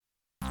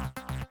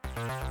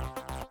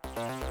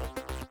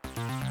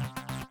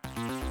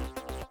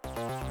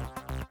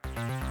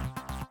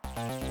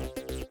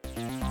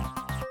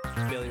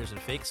Failures and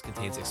Fakes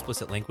contains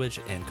explicit language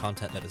and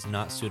content that is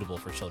not suitable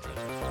for children.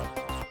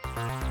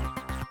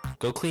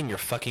 Go clean your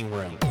fucking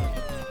room.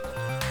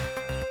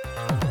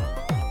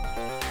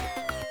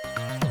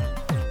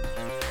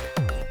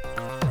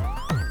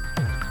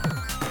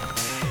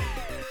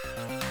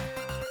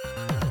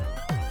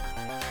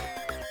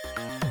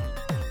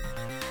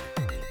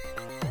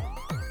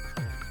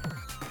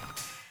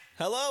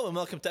 Hello and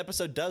welcome to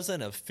episode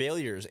 12 of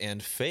Failures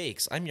and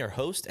Fakes. I'm your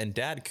host and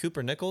dad,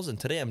 Cooper Nichols, and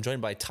today I'm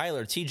joined by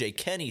Tyler, TJ,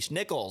 Kenny,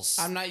 Nichols.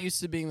 I'm not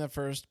used to being the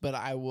first, but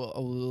I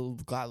will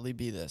gladly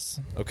be this.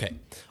 Okay.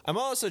 I'm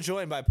also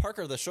joined by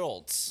Parker the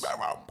Schultz.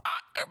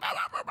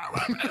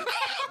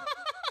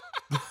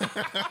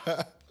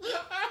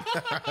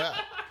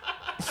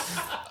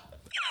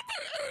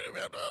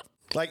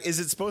 Like, is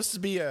it supposed to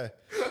be a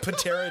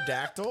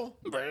pterodactyl?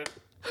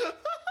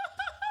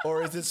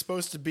 Or is it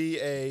supposed to be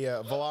a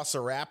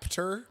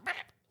velociraptor?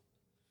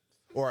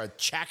 Or a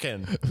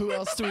chakin? Who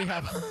else do we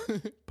have?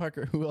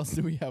 Parker, who else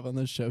do we have on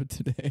the show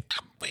today?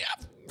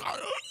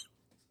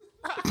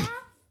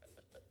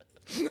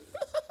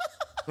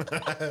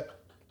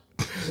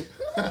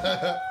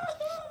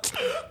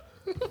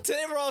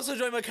 Today we're also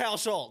joined by Kyle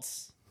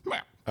Schultz.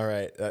 All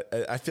right,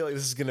 I feel like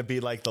this is gonna be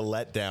like the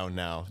letdown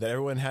now that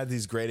everyone had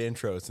these great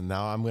intros, and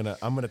now I'm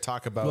gonna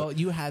talk about. Well,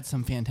 you had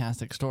some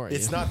fantastic stories.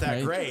 It's not that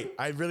right? great.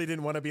 I really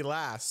didn't want to be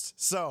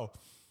last. So,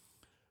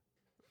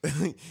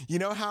 you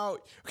know how?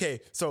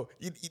 Okay, so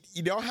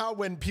you know how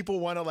when people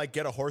want to like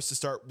get a horse to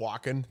start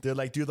walking, they're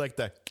like do like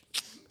the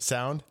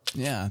sound.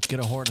 Yeah, get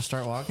a whore to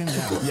start walking.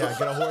 Yeah. Yeah,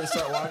 get a horse to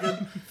start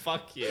walking.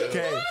 Fuck you.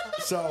 Okay,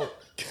 so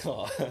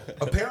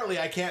apparently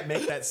I can't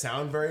make that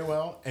sound very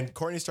well, and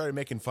Courtney started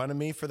making fun of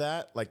me for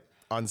that, like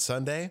on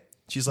Sunday.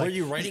 She's like, Were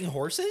you riding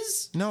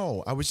horses?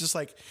 No, I was just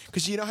like,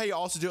 because you know how you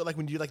also do it like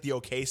when you do like the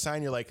okay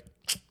sign, you're like,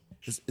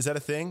 is that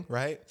a thing,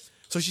 right?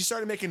 So she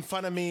started making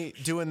fun of me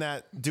doing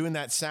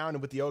that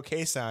sound with the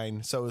okay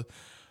sign. So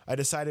I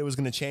decided it was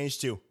going to change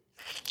to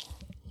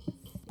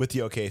with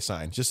the okay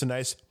sign. Just a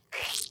nice.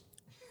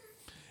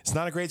 It's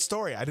not a great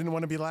story. I didn't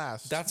want to be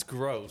last. That's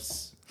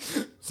gross.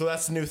 So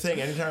that's the new thing.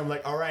 Anytime I'm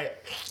like, all right.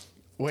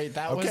 Wait,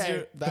 that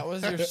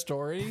was your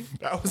story?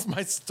 That was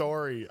my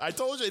story. I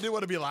told you I didn't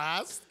want to be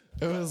last.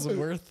 It was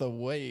worth the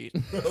wait.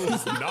 It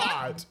was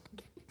not.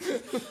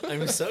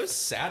 I'm so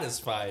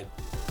satisfied.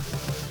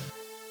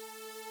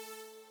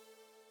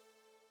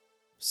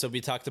 So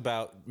we talked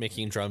about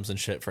making drums and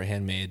shit for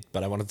Handmade,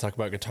 but I wanted to talk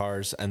about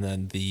guitars and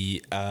then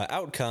the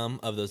outcome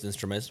of those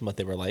instruments and what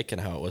they were like and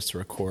how it was to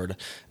record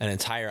an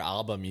entire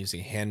album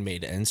using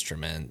handmade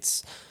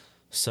instruments.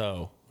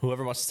 So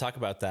whoever wants to talk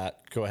about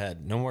that, go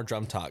ahead. No more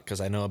drum talk because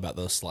I know about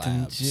those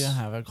slabs. Did you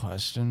have a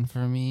question for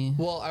me?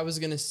 Well, I was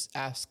going to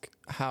ask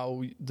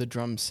how the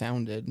drums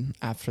sounded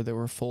after they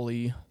were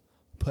fully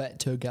put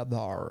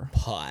together.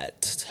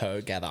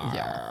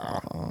 Yeah.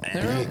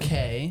 They're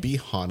okay. Be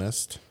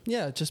honest.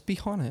 Yeah, just be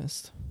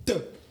honest.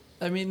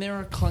 I mean, they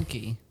were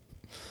clunky.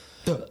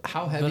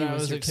 How heavy But I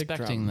was was your kick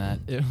expecting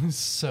drum? that. It was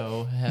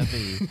so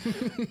heavy.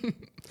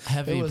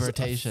 Heavy It was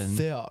rotation.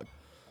 thick.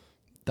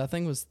 That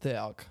thing was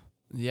thick.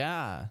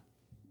 Yeah.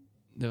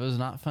 It was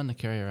not fun to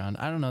carry around.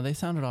 I don't know. They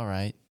sounded all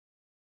right.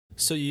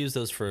 So you use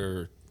those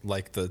for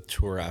like the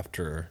tour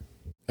after?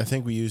 I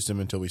think we used them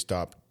until we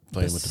stopped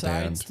playing with the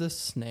band. Besides the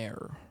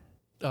snare.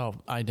 Oh,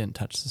 I didn't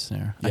touch the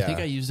snare. I Yeah. think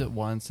I used it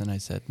once and I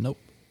said, nope.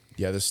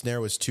 Yeah, the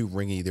snare was too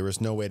ringy. There was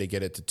no way to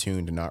get it to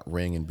tune to not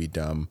ring and be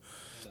dumb.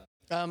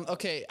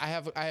 Okay, I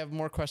have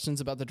more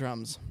questions about the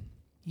drums.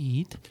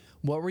 Eat.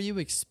 What were you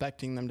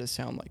expecting them to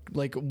sound like?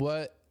 Like,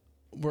 what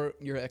were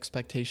your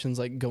expectations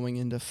like going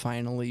into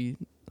finally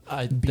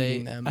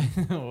beating them?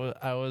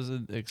 I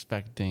wasn't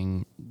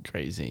expecting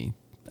crazy.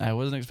 I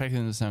wasn't expecting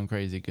them to sound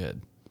crazy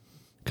good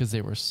because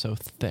they were so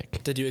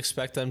thick. Did you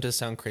expect them to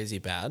sound crazy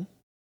bad?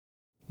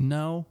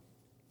 No.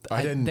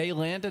 I didn't. They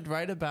landed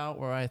right about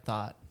where I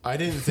thought. I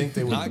didn't think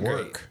they would Not great.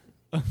 work.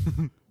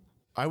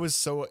 I was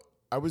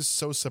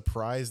so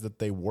surprised that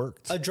they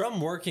worked. A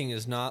drum working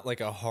is not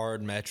like a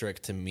hard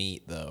metric to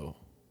meet, though.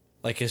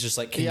 Like, it's just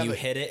like, can Yeah, you but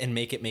hit it and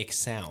make it make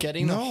sound?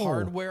 Getting the No.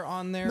 hardware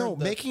on there. No,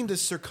 making the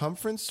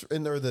circumference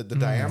or the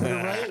diameter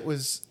right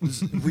was My name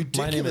is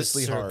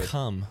ridiculously Sir hard.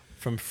 Cum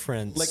from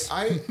Friends. Like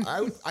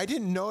I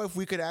didn't know if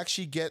we could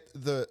actually get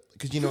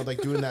because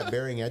like doing that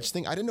bearing edge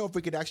thing. I didn't know if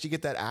we could actually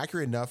get that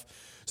accurate enough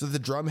so that the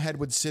drum head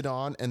would sit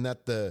on and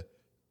that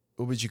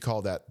what would you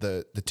call that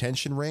the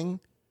tension ring,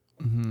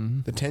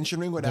 the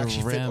tension ring would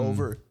actually fit rim.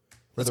 over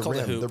or the called a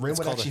rim. hoop. The rim It's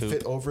would called a actually hoop.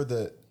 fit over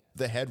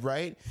the head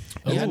right.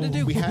 You had to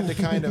do- We had to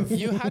kind of.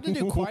 You had to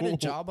do quite a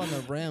job on the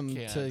rim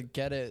Yeah. to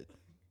get it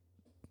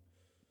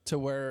to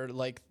where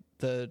like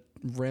the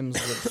rims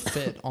would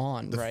fit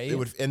on, right? It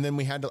would, and then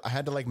I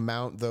had to like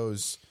mount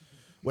those,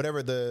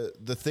 whatever the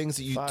things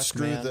that you Fuck,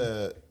 screw man.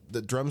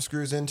 the drum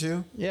screws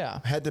into. Yeah.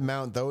 I had to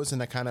mount those in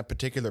a kind of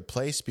particular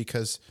place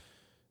because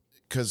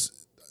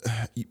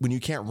when you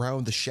can't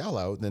round the shell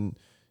out, then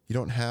you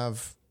don't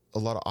have a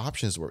lot of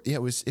options were. Yeah,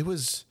 it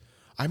was.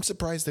 I'm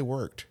surprised they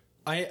worked.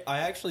 I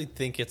actually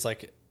think it's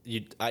like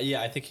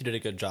I think you did a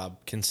good job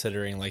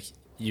considering like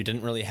you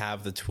didn't really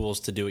have the tools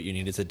to do what you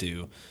needed to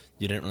do.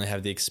 You didn't really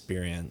have the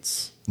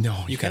experience.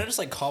 No, you kind of just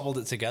like cobbled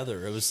it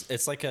together.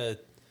 It's like a.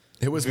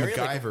 It was very,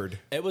 MacGyvered.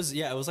 It was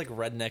like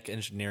redneck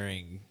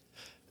engineering,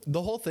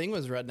 The whole thing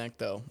was redneck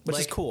though, which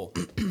is cool.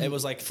 It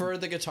was like for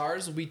the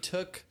guitars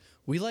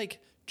we like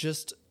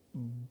just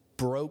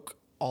broke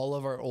all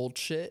of our old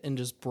shit and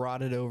just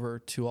brought it over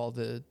to all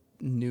the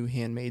new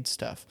handmade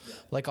stuff.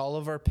 Like all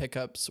of our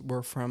pickups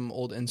were from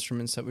old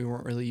instruments that we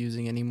weren't really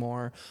using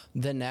anymore.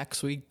 The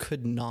necks we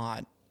could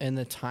not, and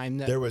the time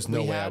that There was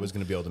no we way I had, was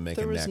going to be able to make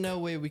a there was neck. no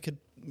way we could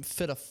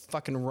fit a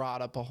fucking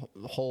rod up a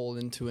hole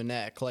into a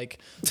neck. Like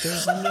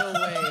there's no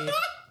way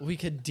we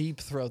could deep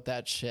throat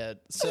that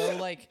shit. So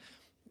like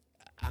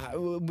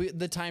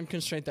the time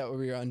constraint that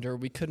we were under,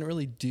 we couldn't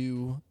really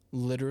do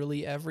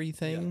literally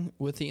everything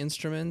with the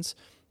instruments.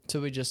 So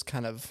we just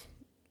kind of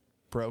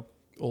broke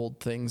old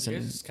things you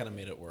and guys just kind of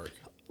made it work.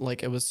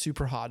 like it was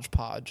super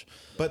hodgepodge.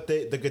 But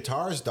the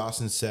guitars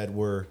Dawson said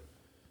were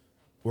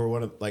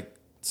one of like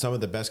some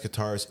of the best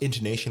guitars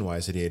intonation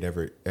wise that he had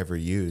ever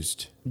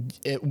used.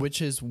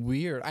 Which is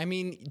weird. I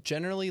mean,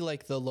 generally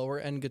like the lower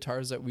end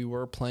guitars that we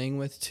were playing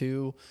with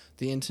too,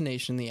 the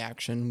intonation, the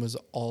action was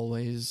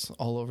always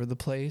all over the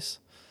place.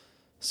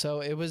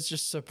 So it was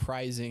just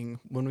surprising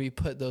when we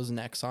put those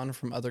necks on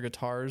from other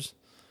guitars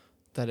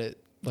that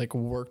it like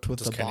worked with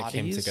Just the kind of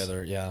bodies. came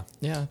together. Yeah.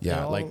 Yeah.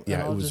 Yeah,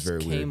 it was just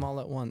very came weird. all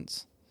at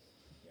once.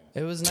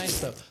 It was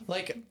nice though.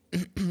 Like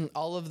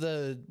all of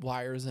the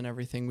wires and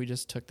everything, we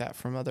just took that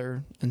from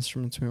other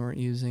instruments we weren't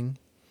using.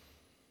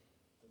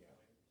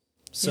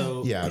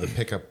 So Yeah, the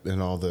pickup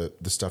and all the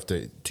stuff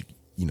to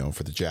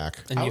for the jack.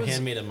 and I you was-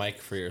 handmade a mic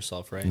for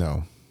yourself, right?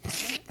 No,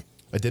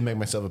 I did make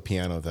myself a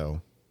piano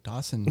though.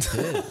 Dawson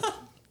did.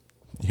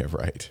 Yeah,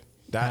 right.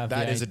 Have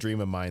That the is a dream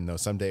of mine though.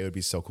 Someday it would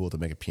be so cool to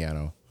make a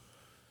piano.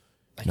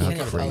 I Not can't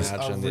even crazy. A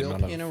imagine the real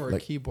amount of. piano or a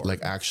Like keyboard? like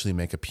actually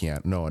make a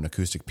piano. No, an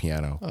acoustic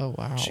piano. Oh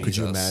wow. Could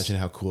you Jesus. imagine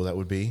how cool that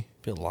would be?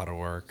 Be a lot of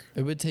work.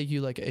 It would take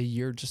you like a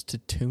year just to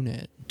tune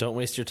it. Don't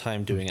waste your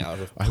time doing it out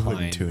of I pine.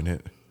 wouldn't tune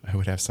it. I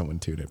would have someone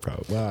tune it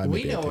probably. Well,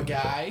 We maybe I know a did.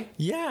 guy.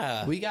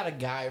 Yeah. We got a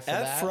guy for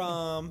that.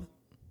 Ephraim.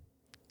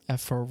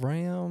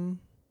 Ephraim.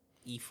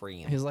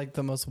 Ephraim. He's like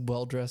the most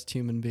well-dressed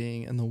human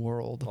being in the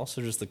world.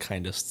 Also just the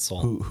kindest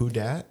soul. Who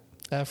dat?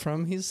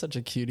 Ephraim, he's such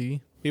a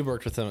cutie. We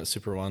worked with him at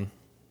Super One.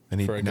 And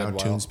he For a now good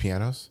while. tunes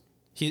pianos.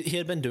 He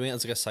had been doing it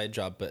as like a side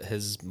job, but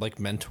his like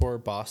mentor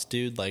boss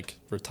dude like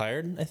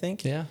retired, I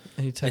think. Yeah,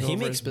 and he took And he over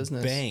makes his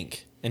business.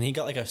 bank. And he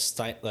got like a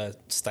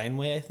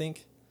Steinway, I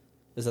think.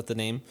 Is that the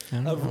name? I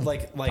don't know.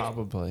 Like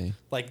Probably.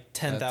 like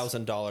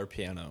 $10,000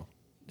 piano.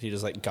 He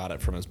just like got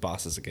it from his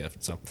boss as a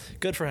gift. So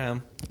good for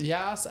him.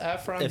 Yes,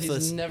 Ephraim, If he's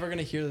this- never going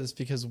to hear this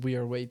because we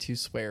are way too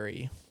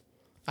sweary.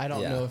 I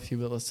don't Yeah. know if he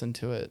will listen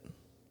to it.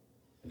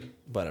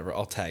 Whatever.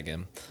 I'll tag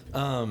him.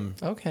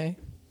 Okay.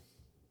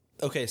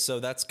 Okay, so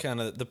that's kind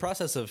of the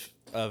process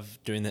of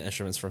doing the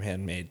instruments from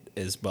Handmade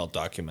is well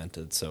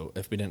documented. So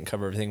if we didn't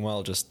cover everything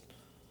well, just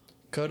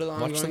Go to the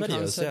Watch the Ongoing videos,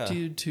 Concept yeah.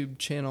 YouTube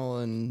channel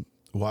and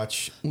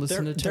Watch.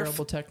 listen They're- to they're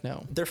Terrible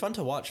Techno. they're fun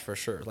to watch for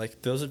sure.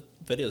 Like those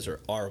videos are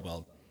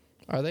well.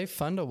 Are they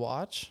fun to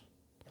watch?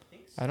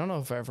 I don't know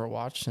if I ever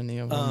watched any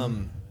of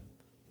them.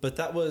 But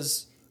that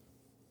was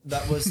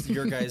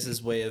your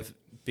guys' way of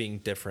being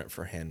different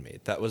for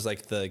Handmade. That was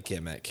like the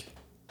gimmick.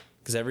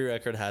 Because every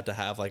record had to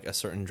have like a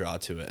certain draw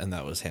to it, and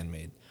that was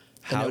Handmade.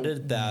 How it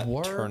did that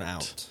worked. turn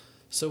out?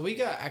 So we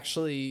got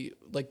actually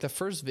like the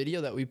first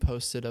video that we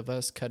posted of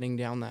us cutting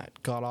down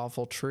that god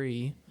awful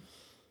tree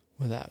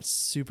with that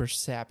super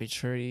sappy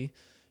tree.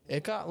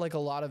 It got like a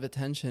lot of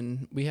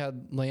attention. We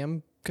had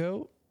Lamb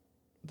Goat.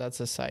 That's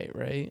a site,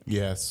 right?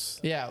 Yes.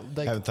 Yeah,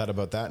 like Haven't thought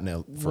about that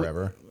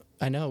forever.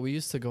 I know we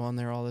used to go on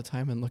there all the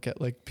time and look at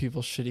like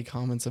people's shitty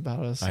comments about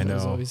us. I It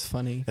was know. always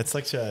funny. It's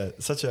such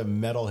a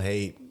metal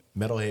hate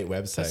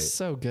website. That's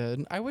so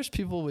good. I wish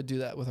people would do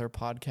that with our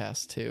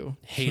podcast too.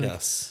 Hate Like,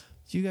 us.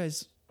 You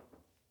guys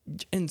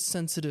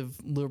insensitive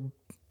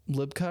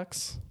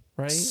libcucks,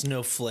 right?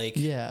 Snowflake.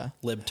 Yeah.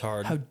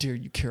 Libtard. How dare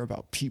you care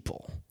about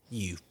people?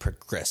 you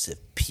progressive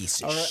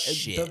piece of Or,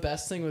 shit. the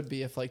best thing would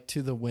be if like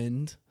To the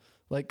Wind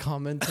like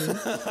commented,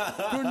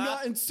 "You're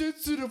not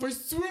insensitive, I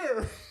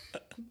swear."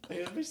 Like,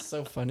 it'd be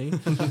so funny.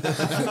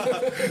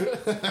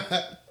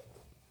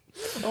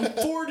 I'm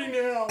 40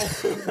 now.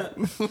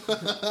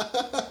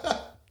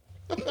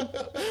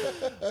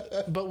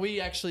 But we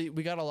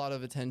got a lot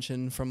of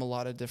attention from a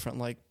lot of different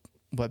like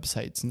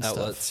websites and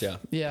Outlets, stuff.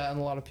 yeah. Yeah, and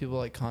a lot of people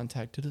like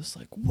contacted us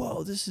like,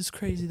 "Whoa, this is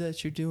crazy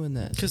that you're doing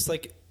this." Because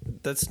like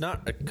that's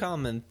not a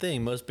common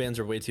thing. Most bands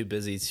are way too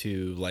busy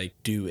to like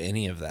do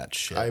any of that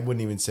shit. I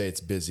wouldn't even say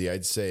it's busy.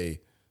 I'd say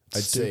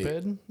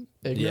Stupid,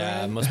 ignorant.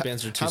 yeah, most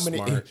bands are too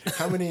smart.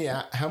 how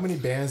many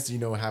bands do you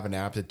know have an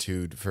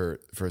aptitude for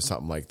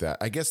something like that?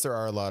 I guess there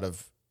are a lot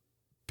of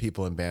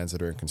people in bands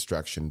that are in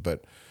construction,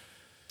 but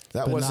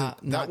that But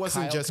wasn't not just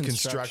Kyle construction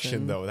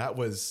Construction. though. That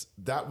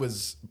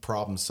was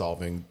problem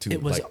solving to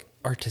It was like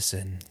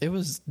artisan. It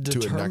was the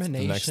next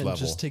determination level.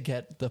 just to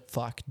get the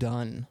fuck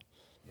done.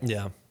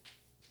 Yeah.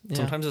 Yeah.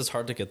 Sometimes it's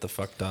hard to get the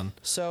fuck done.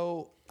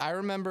 So I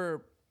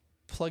remember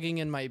plugging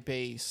in my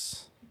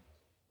bass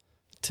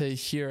to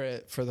hear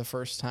it for the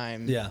first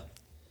time. Yeah.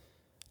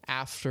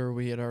 After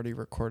we had already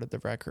recorded the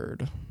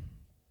record.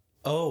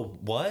 Oh,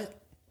 what?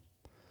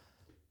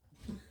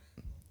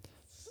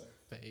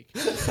 Fake.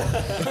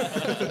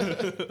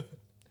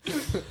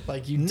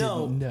 Like you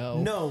didn't know.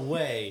 No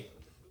way.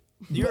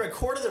 You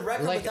recorded the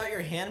record like- without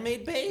your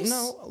handmade bass?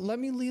 No, let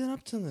me lead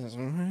up to this.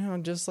 I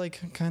just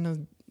like kind of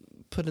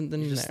put it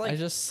in just there. like- I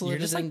just slid you're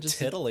just it in like just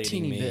titillating a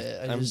teeny me.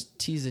 bit. I'm- just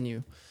teasing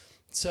you.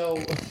 So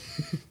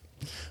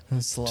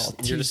that's a little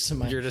You're tease just to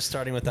my you're just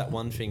starting with that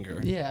one finger.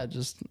 yeah.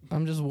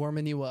 I'm just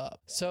warming you up.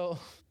 So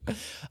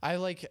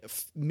I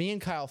me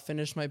and Kyle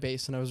finished my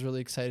bass and I was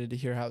really excited to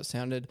hear how it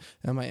sounded.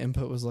 And my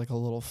input was like a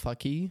little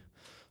fucky.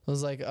 I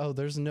was like, oh,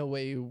 there's no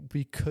way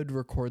we could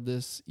record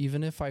this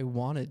even if I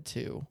wanted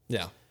to.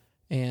 Yeah.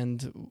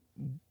 And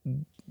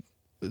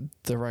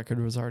the record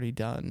was already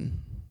done,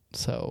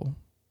 so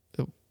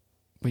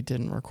we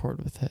didn't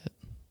record with it.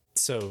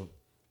 So,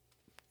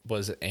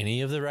 was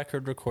any of the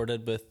record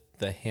recorded with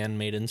the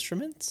handmade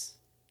instruments?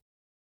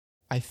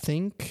 I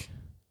think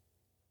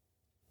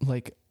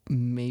like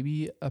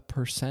maybe a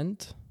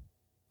percent,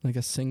 like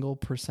a single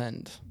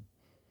percent.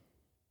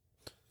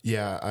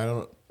 Yeah,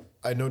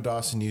 I know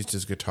Dawson used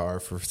his guitar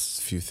for a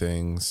few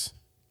things.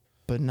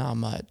 But not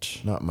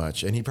much. Not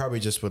much. And he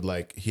probably just would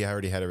he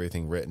already had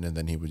everything written and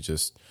then he would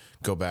just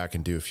go back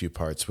and do a few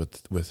parts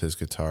with his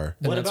guitar.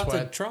 What that's about the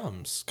why-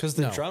 drums? Because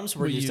the No, drums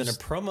were we used in a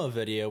used- promo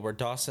video where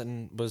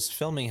Dawson was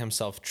filming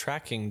himself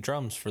tracking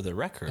drums for the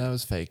record. That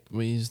was fake.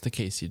 We used the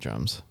Casey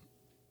drums.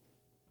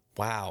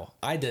 Wow.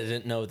 I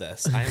didn't know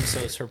this. I am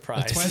so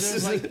surprised. That's why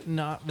there's like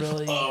not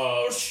really.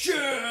 Oh,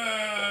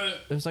 shit!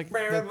 There's like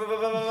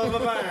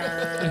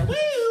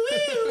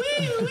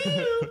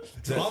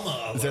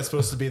Is that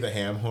supposed to be the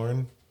ham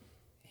horn?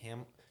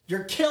 Ham.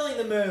 You're killing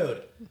the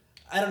mood.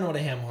 I don't know what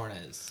a ham horn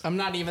is. I'm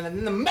not even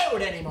in the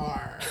mood anime.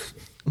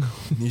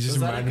 You just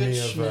that a reminded good me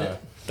of Schmidt?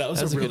 That was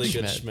That's a a good really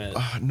good Schmidt.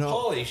 Schmidt. no.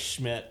 Holy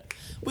Schmidt.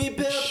 We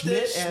built Schmidt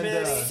this and,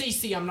 Schmidt.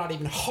 CC, I'm not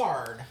even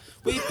hard.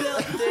 We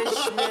built this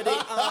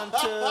Schmitty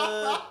onto.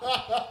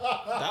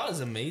 That was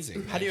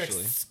amazing. How do you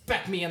actually.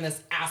 expect me and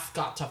this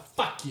ascot to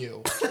fuck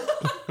you?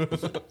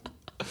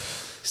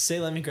 Say,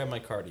 let me grab my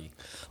cardi.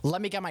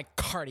 Let me get my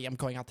cardi. I'm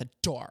going out the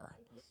door.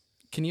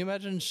 Can you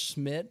imagine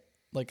Schmidt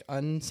like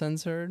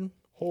uncensored?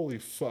 Holy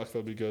fuck,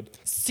 that'd be good.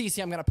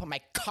 CC, I'm gonna put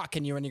my cock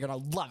in you and you're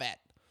gonna love it.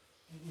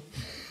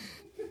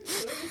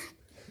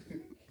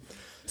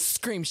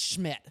 Scream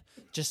Schmidt.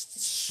 Just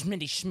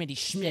Schmitty, Schmitty,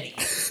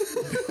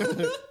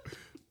 Schmitty.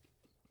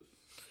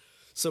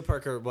 So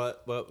Parker,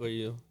 what were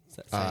you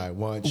saying? I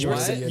want You were Schmitty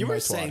say- in you were my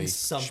saying twatty.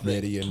 something.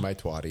 Schmitty in my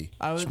twatty.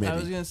 I was Schmitty.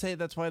 gonna say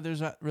that's why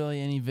there's not really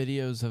any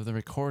videos of the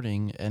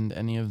recording, and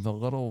any of the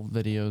little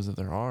videos that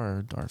there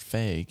are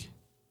fake,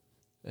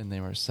 and they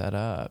were set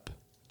up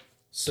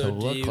So to do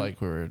look you- like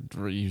we're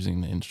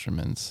using the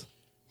instruments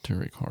to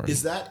record.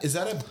 Is that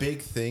a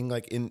big thing?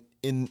 Like in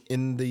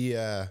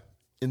the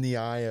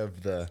eye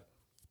of the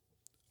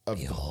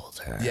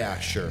beholder. Yeah,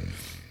 sure.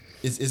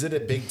 Is it a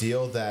big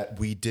deal that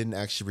we didn't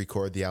actually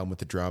record the album with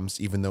the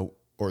drums, even though,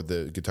 or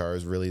the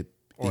guitars really,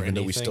 Or even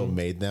though we anything? still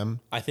made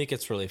them? I think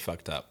it's really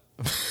fucked up.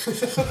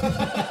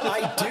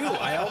 I do.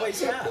 I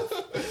always have.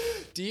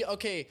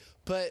 Okay,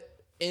 but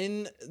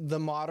in the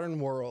modern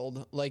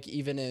world, like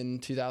even in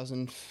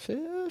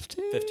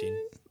 2015, 15.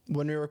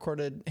 when we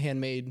recorded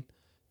Handmade,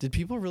 did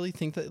people really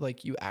think that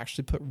like you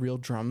actually put real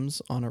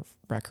drums on a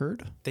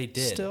record? They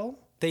did. Still?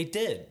 They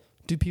did.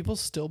 Do people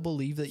still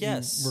believe that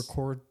Yes. you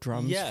record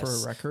drums Yes. for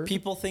a record?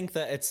 People think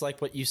that it's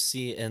like what you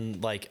see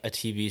in like a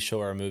TV show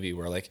or a movie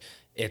where like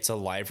it's a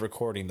live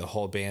recording. The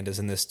whole band is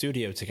in the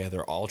studio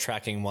together, all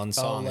tracking one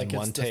song like in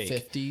one it's take.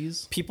 the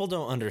 50s. People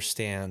don't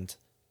understand.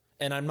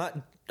 And I'm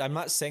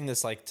not saying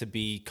this like to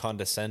be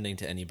condescending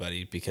to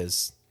anybody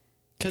because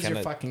Because you're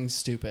kinda- fucking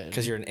stupid.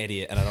 you're an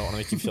idiot and I don't want to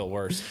make you feel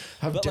worse.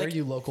 How But, dare like,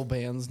 you, local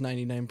bands?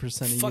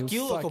 99% of Fuck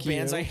you, local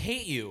bands. you. I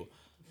hate you.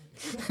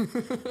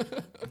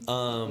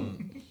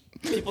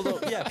 People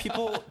don't. Yeah,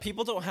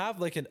 people don't have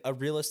like a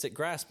realistic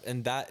grasp,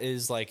 and that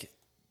is like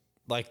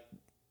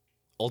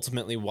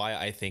ultimately why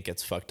I think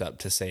it's fucked up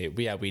to say,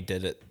 yeah, we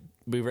did it.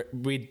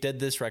 We did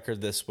this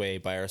record this way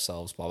by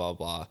ourselves. Blah blah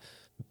blah.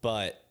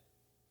 But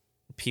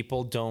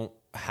people don't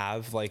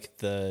have like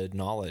the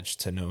knowledge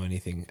to know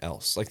anything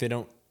else. Like they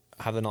don't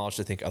have the knowledge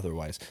to think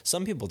otherwise.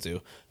 Some people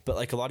do, but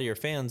like a lot of your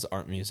fans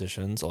aren't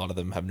musicians. A lot of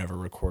them have never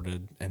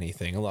recorded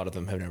anything. A lot of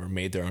them have never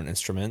made their own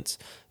instruments.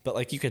 But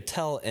like you could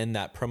tell in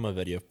that promo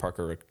video of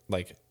Parker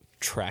like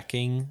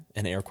tracking,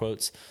 in air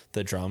quotes,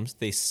 the drums,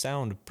 they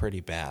sound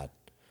pretty bad.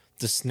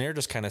 The snare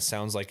just kind of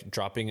sounds like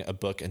dropping a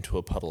book into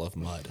a puddle of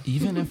mud.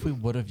 Even if we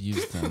would have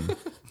used them,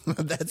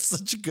 That's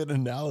such a good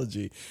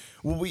analogy.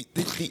 Well,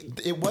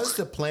 it was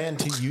the plan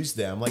to use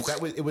them. Like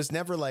that was, it was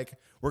never like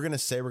we're gonna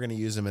say we're gonna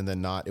use them and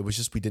then not. It was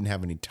just we didn't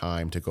have any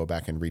time to go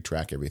back and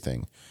retrack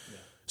everything.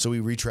 So we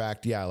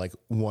retract, like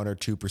 1 or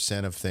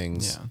 2% of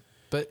things. Yeah.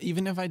 But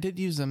even if I did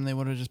use them, they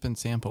would have just been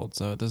sampled,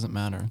 so it doesn't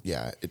matter.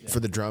 Yeah,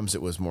 for the drums,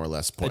 it was more or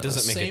less pointless.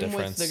 doesn't make a Same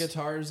difference. with the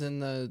guitars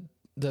and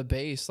the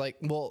bass. Like,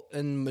 well,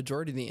 and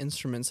majority of the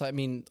instruments, I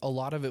mean, a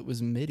lot of it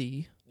was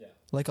MIDI. Yeah.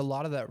 Like, a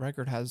lot of that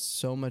record has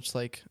so much,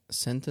 like,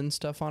 synth and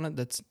stuff on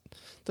it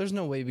there's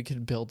no way we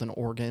could build an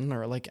organ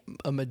or, like,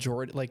 a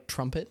majority, like,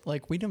 trumpet.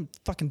 Like, we didn't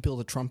fucking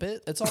build a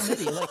trumpet. It's all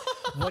MIDI. Like,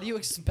 what do you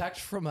expect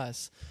from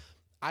us?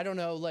 I don't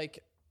know.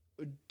 Like,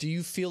 do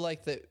you feel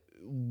like that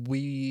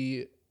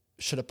we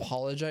should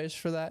apologize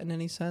for that in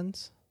any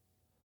sense?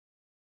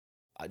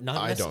 I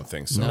don't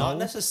think so. Not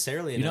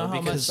necessarily. You know how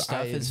much because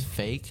stuff is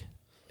fake?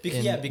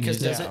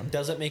 because music.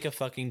 does it make a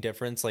fucking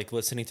difference? Like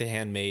listening to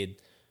Handmade,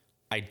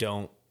 I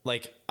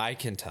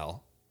can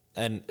tell,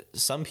 and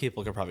some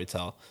people could probably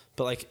tell,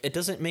 but like it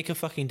doesn't make a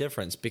fucking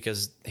difference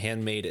because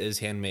Handmade is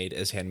Handmade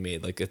is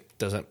Handmade. Like it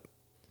doesn't.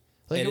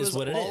 Like It it is was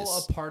what it all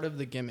is. a part of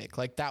the gimmick.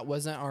 Like that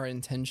wasn't our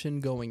intention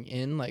going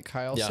in, like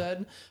Kyle Yeah.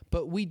 said.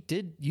 But we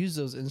did use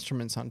those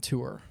instruments on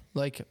tour.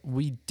 Like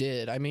we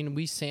did. I mean,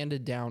 we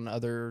sanded down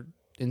other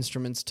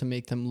instruments to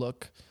make them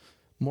look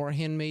more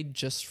handmade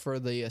just for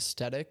the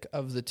aesthetic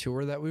of the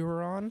tour that we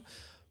were on.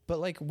 But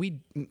like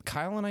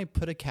Kyle and I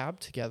put a cab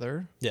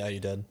together. Yeah, you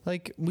did.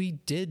 Like we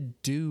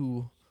did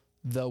do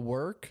the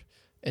work.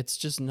 It's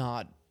just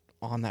not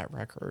on that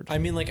record. I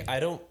mean, like I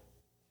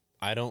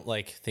don't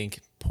like think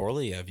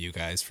poorly of you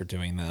guys for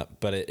doing that,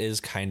 but it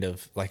is kind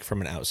of like from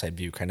an outside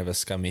view, kind of a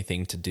scummy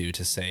thing to do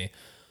to say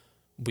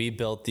we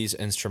built these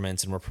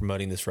instruments and we're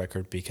promoting this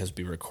record because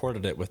we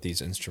recorded it with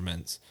these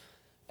instruments.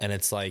 And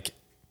it's like,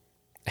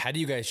 had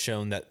you guys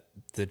shown that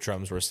the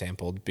drums were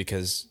sampled?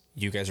 Because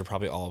you guys are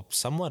probably all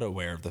somewhat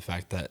aware of the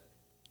fact that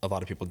a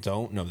lot of people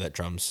don't know that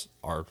drums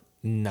are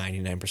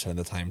 99% of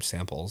the time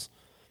samples.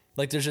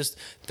 Like there's just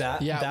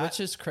that. Yeah, which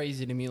is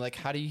crazy to me. Like,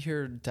 how do you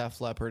hear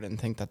Def Leppard and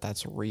think that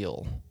that's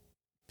real?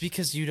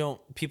 Because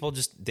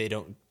they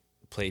don't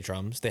play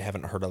drums. They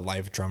haven't heard a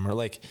live drummer.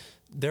 Like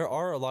there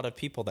are a lot of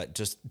people that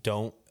just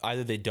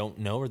either they don't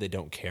know or they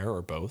don't care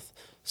or both.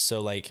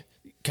 So like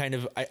kind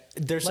of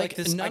there's like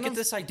this, I get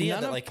this idea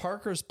none that of like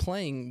Parker's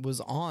playing was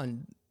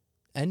on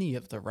any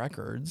of the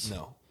records.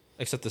 no,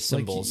 except the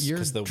cymbals your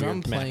because the drum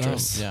weird playing-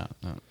 mattress. Yeah.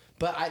 No.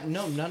 But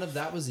none of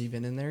that was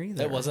even in there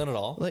either. It wasn't at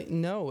all. Like,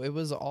 no, it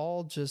was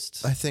all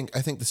just. I think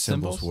the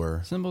cymbals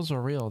were. Cymbals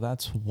are real.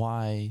 That's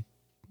why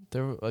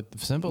the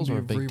cymbals were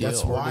a big We deal.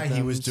 That's why he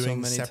them was so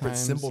doing many separate times,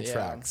 cymbal yeah.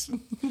 tracks. I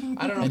don't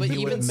know, And but he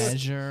would even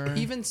measure.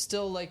 even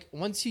still, like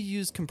once you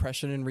use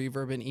compression and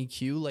reverb and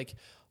EQ, like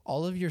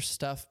all of your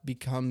stuff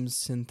becomes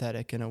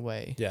synthetic in a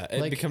way. Yeah,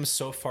 it like, becomes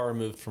so far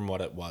removed from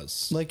what it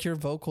was. like your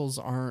vocals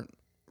aren't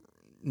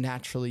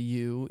naturally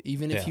you.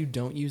 Even if Yeah. you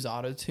don't use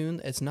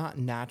autotune, it's not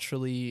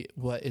naturally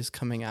what is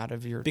coming out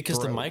of your Because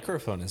the throat.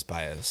 microphone is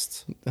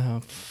biased.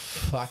 Oh,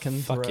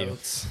 fucking Fuck you.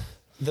 throats.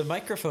 The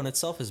microphone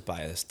itself is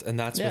biased, and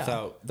that's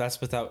Yeah.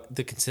 without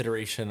the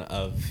consideration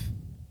of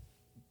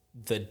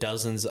the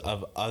dozens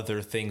of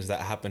other things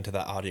that happen to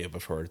that audio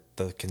before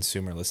the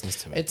consumer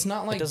listens to it. It's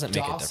not like doesn't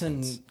make a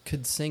Dawson difference.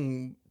 could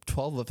sing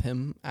 12 of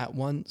him at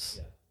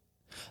once.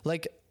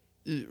 Like,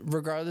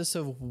 regardless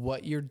of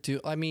what you're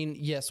doing, I mean,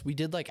 yes, we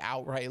did like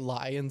outright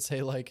lie and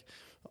say like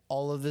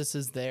all of this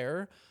is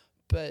there,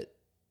 but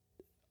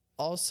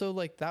also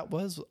like that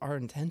was our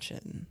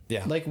intention.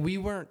 Yeah. Like we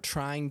weren't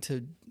trying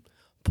to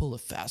pull a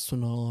fast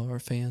one on all of our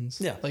fans.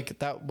 Yeah. Like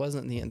that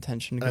wasn't the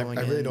intention And going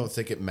I really in. don't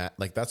think it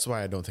like that's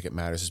why I don't think it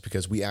matters is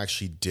because we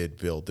actually did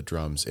build the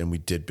drums and we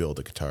did build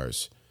the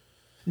guitars.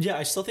 Yeah,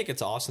 I still think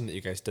it's awesome that you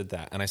guys did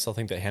that, and I still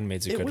think that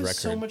Handmade's a It good was record.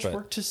 so much but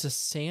work just to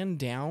sand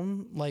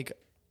down like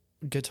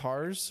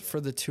guitars for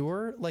the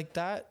tour. Like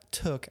that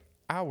took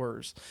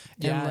hours.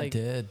 Yeah, and, like, I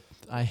did.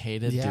 I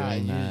hated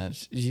doing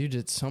that. You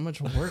did so much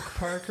work,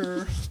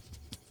 Parker.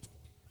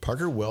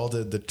 Parker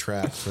welded the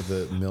track for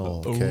the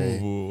mill. Okay,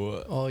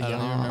 Oh I yeah,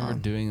 don't even remember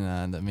doing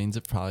that. That means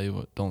it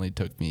probably only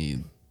took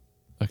me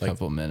a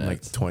couple minutes.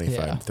 like 25,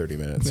 Yeah. 30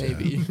 minutes. yeah.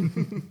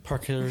 maybe.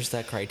 Parker's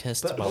that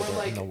greatest But welder or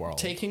like in the world.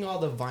 taking all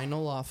the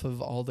vinyl off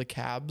of all the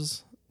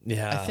cabs.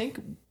 Yeah, I think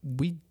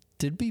we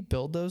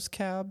build those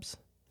cabs.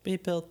 we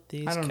built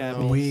these. I don't know.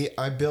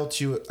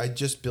 cabins. I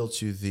just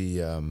built you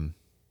the.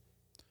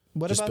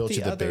 What Just about built the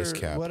you the other? bass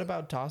cab. What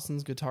about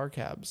Dawson's guitar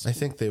cabs? I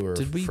think they were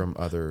Did we- from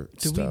other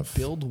Did stuff.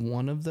 we build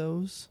one of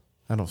those?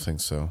 I don't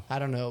think so. I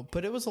don't know,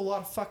 but it was a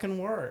lot of fucking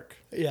work.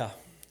 Yeah,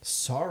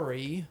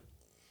 Sorry.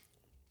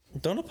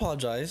 don't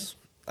apologize.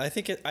 I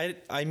think it.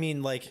 I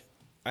mean, like,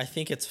 I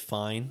think it's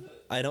fine.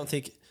 I don't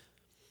think.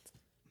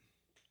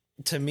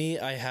 To me,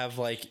 I have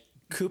like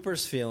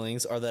Cooper's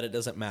feelings are that it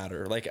doesn't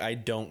matter. Like, I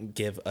don't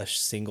give a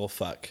single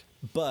fuck.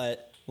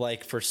 But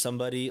like for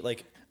somebody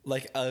like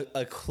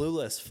a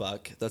clueless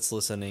fuck that's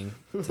listening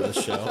to the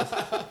show.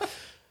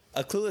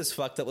 A clueless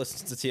fuck that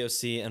listens to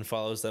TOC and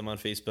follows them on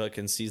Facebook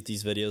and sees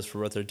these videos for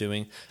what they're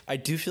doing. I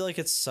do feel like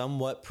it's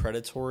somewhat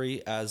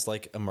predatory as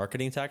like a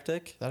marketing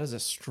tactic, That is a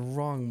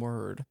strong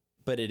word.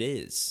 but it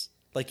is.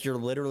 Like you're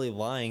literally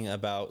lying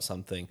about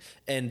something.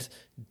 And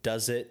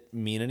does it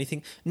mean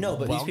anything? No,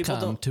 but these people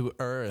Welcome don't. to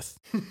Earth.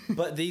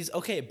 But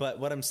but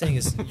what I'm saying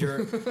is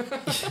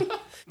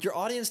your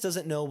audience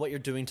doesn't know what you're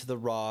doing to the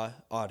raw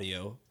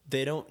audio.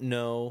 They don't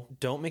know.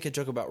 Don't make a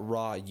joke about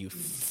raw, you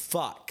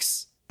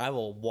fucks. I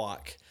will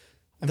walk.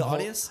 The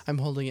audience? I'm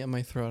holding it in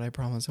my throat. I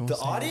promise. I won't The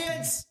say anything.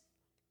 audience?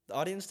 The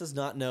audience does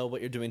not know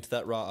what you're doing to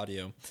that raw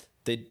audio.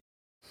 They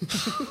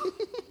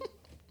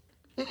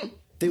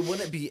they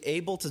wouldn't be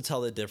able to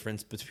tell the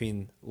difference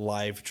between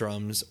live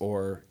drums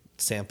or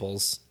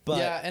samples. But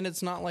Yeah, and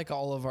it's not like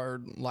all of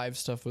our live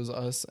stuff was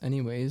us,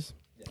 anyways.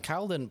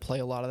 Kyle didn't play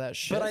a lot of that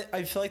shit. but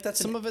I feel like that's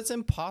Some of it's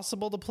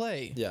impossible to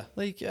play. Yeah.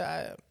 Like,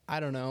 I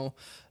don't know.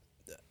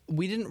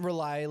 We didn't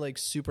rely like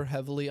super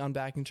heavily on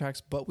backing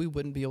tracks, but we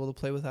wouldn't be able to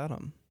play without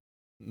them.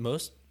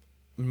 most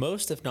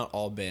if not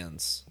all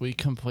bands. We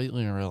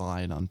completely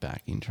relied on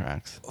backing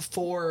tracks.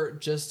 For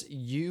just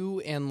you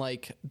and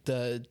like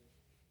the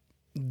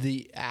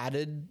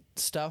added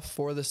stuff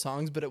for the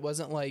songs, but it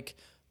wasn't like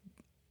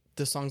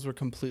the songs were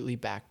completely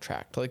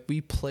backtracked. Like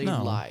we played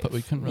No, live, but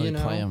we couldn't really you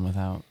know? play them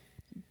without.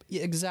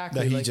 Yeah,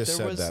 exactly. No, he like just there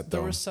said was that, there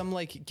though. was some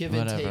like give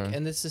and Whatever. take,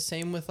 and it's the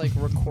same with like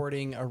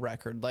recording a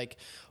record. Like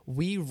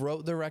we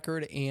wrote the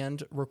record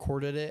and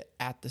recorded it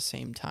at the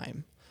same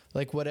time.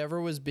 Like whatever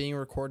was being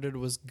recorded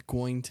was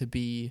going to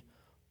be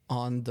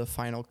on the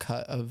final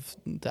cut of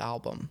the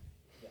album.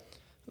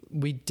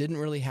 We didn't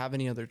really have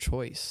any other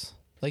choice.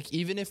 Like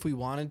even if we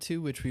wanted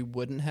to, which we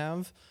wouldn't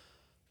have,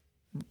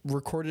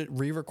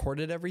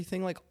 re-recorded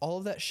everything, like all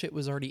of that shit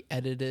was already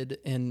edited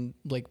and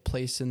like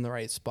placed in the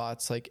right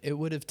spots. Like it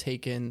would have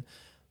taken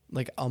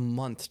like a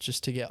month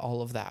just to get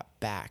all of that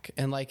back.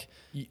 And like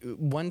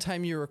one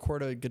time you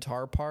record a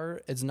guitar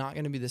part, it's not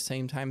going to be the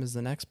same time as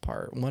the next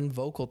part. One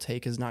vocal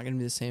take is not going to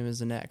be the same as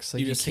the next.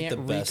 Like You just take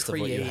can't the best of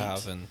what you recreate-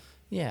 have and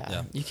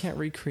yeah, you can't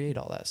recreate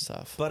all that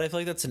stuff. But I feel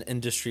like that's an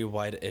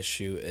industry-wide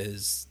issue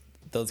is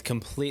the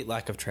complete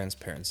lack of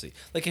transparency.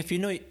 Like if you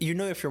know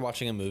if you're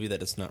watching a movie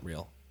that it's not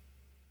real.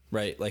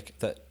 Right? Like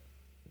that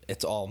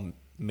it's all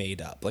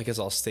made up. Like it's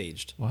all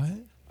staged. What?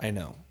 I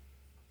know.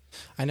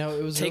 I know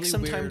it was Take really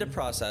some weird. time to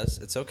process.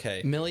 It's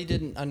okay. Millie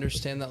didn't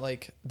understand that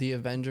like the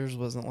Avengers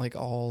wasn't like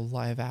all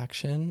live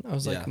action. I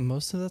was like, Yeah.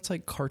 most of that's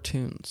like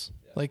cartoons.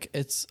 Like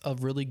it's a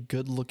really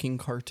good looking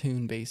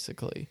cartoon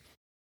basically.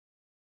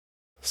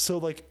 So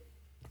like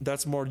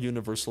that's more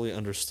universally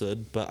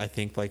understood, but I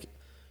think like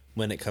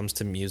when it comes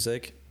to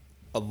music,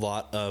 a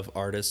lot of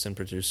artists and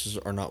producers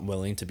are not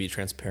willing to be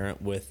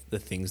transparent with the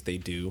things they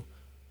do.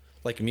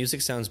 Like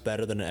music sounds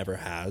better than it ever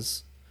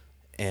has,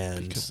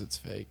 and Because it's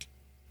fake.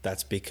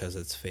 that's because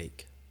it's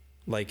fake.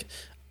 Like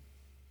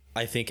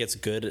I think it's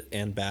good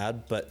and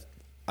bad, but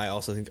I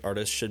also think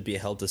artists should be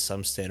held to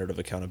some standard of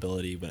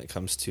accountability when it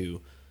comes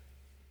to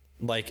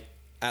like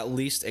at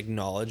least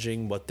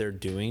acknowledging what they're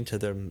doing to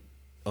their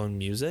own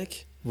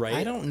music, right?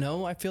 I don't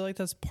know. I feel like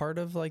that's part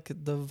of like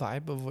the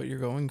vibe of what you're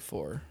going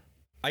for.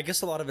 I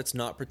guess a lot of it's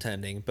not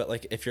pretending, but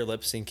like if you're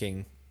lip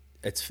syncing,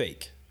 it's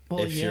fake.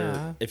 Well, if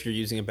yeah. you're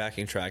using a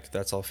backing track,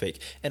 that's all fake.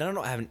 And I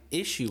don't have an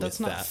issue That's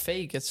with not that.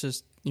 fake. It's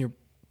just you're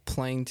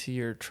playing to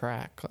your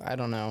track. I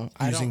don't know.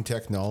 Using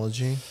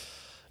technology.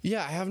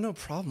 Yeah, I have no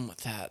problem with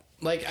that.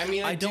 Like, I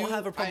mean, I don't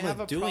have a problem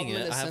with doing in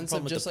it. the I have a sense problem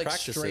of with just the like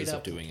practices straight of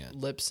up doing it.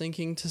 lip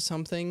syncing to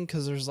something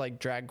because there's like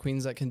drag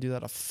queens that can do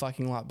that a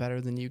fucking lot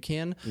better than you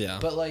can. Yeah.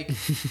 But like,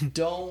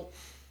 don't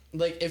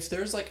like if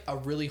there's like a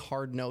really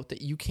hard note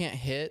that you can't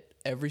hit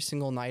every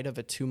single night of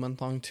a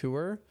 2-month long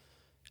tour,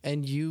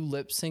 and you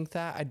lip sync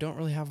that, I don't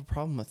really have a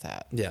problem with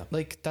that. Yeah.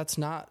 Like that's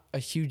not a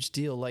huge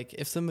deal. Like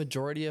if the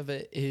majority of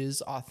it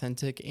is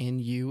authentic and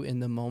you in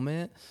the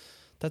moment,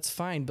 that's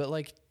fine. But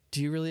like,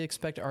 do you really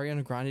expect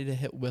Ariana Grande to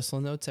hit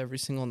whistle notes every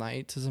single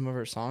night to some of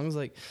her songs?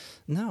 Like,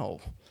 no.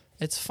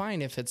 It's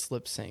fine if it's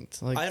lip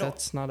synced. Like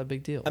that's not a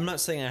big deal. I'm not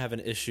saying I have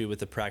an issue with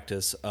the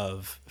practice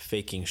of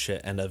faking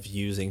shit and of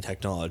using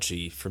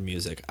technology for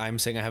music. I'm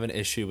saying I have an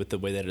issue with the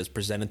way that it is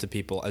presented to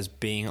people as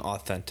being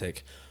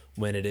authentic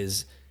when it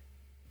is,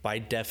 by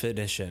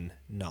definition,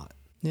 not.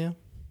 Yeah.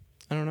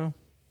 I don't know.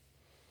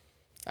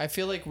 I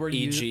feel like we're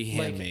E.g.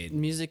 like handmade.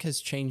 music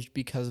has changed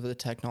because of the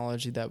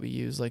technology that we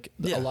use. Like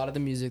Yeah. a lot of the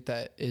music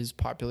that is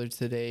popular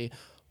today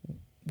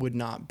would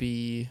not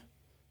be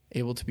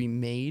able to be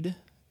made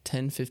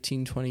 10,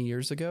 15, 20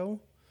 years ago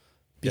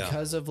Yeah.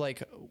 because of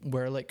like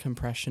where like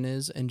compression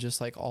is and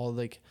just like all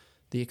like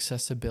the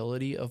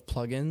accessibility of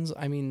plugins.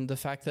 I mean, the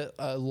fact that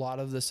a lot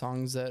of the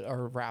songs that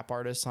are rap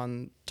artists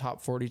on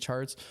top 40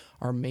 charts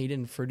are made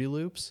in Fruity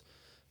Loops.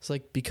 It's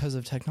like because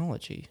of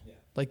technology. Yeah.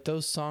 Like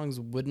those songs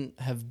wouldn't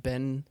have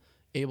been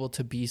able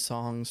to be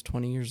songs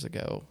 20 years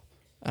ago.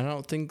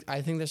 I think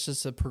that's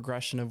just a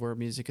progression of where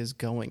music is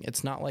going.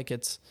 It's not like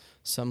it's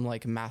some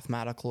like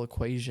mathematical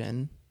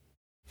equation.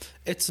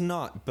 It's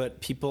not,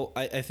 but people,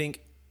 I think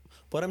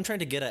what I'm trying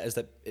to get at is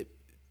that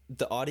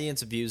the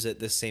audience views it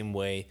the same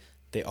way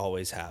they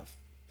always have.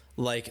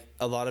 Like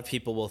a lot of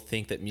people will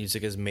think that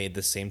music is made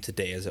the same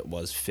today as it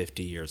was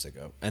 50 years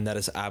ago. And that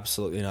is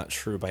absolutely not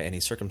true by any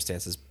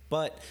circumstances.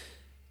 But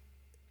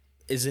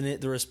isn't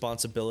it the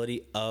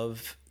responsibility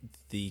of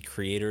the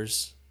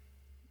creators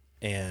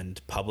and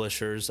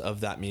publishers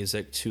of that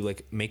music to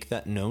like make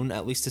that known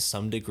at least to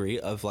some degree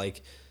of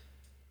like,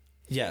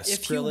 yes,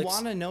 If you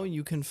want to know,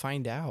 you can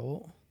find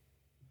out.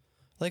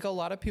 Like a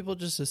lot of people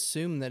just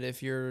assume that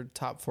if you're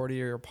top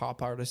 40 or you're a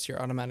pop artist, you're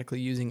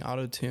automatically using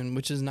autotune,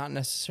 which is not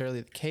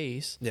necessarily the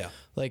case. Yeah.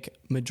 Like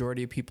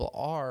majority of people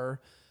are,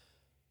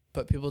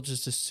 but people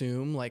just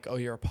assume like, oh,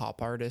 you're a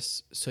pop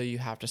artist, so you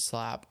have to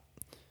slap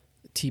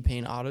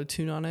T-Pain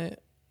autotune on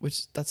it,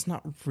 which that's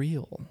not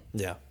real.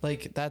 Yeah.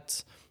 Like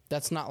that's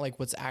not like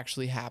what's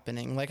actually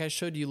happening. Like I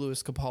showed you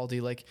Louis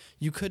Capaldi, like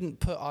you couldn't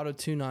put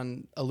autotune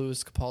on a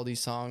Louis Capaldi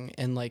song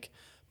and like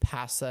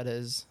pass that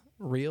as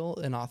real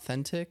and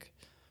authentic.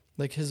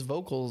 Like his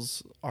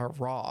vocals are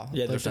raw.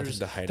 Yeah, like there's nothing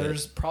to hide it.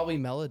 There's probably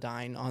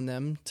Melodyne on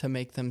them to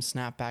make them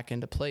snap back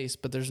into place,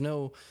 but there's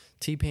no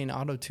T-Pain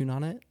autotune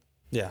on it.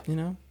 Yeah. You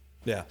know?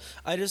 Yeah.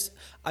 I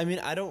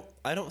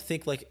don't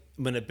think like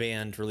when a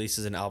band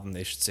releases an album,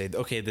 they should say,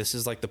 okay, this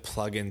is like the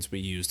plugins we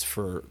used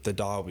for the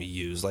DAW we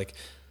use. Like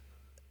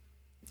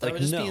That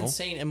would just no. be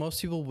insane, and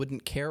most people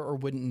wouldn't care or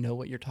wouldn't know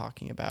what you're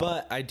talking about.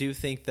 But I do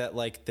think that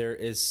like there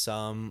is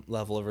some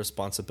level of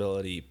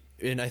responsibility,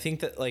 and I think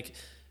that like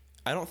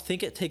I don't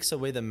think it takes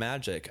away the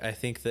magic. I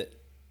think that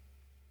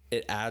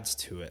it adds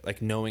to it,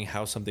 like knowing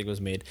how something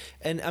was made.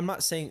 And I'm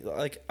not saying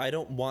like I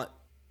don't want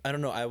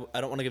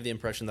to give the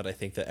impression that I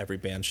think that every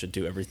band should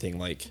do everything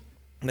like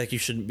you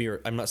shouldn't be.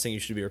 I'm not saying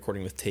you should be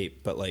recording with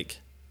tape, but like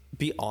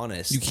be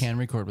honest. You can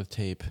record with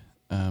tape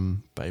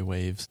by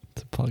Waves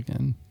to plug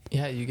in.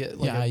 yeah, you get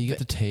like You get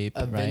the tape,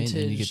 a right? And vintage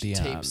then you get the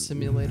tape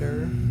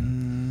simulator.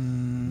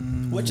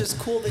 Which is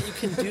cool that you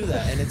can do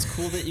that, and it's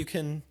cool that you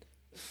can.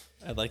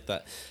 I like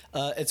that.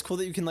 It's cool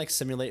that you can like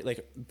simulate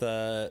like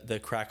the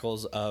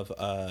crackles of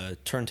a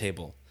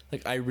turntable.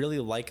 Like I really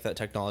like that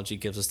technology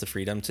gives us the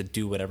freedom to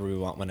do whatever we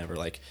want whenever.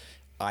 Like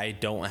I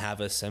don't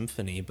have a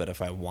symphony, but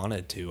if I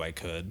wanted to, I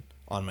could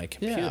on my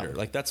computer. Yeah.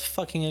 Like that's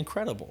fucking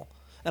incredible,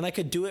 and I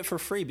could do it for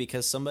free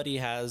because somebody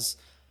has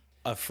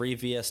a free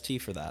VST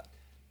for that.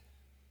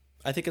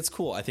 I think it's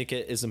cool. I think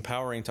it is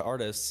empowering to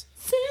artists.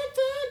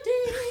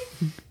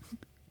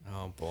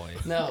 Oh boy.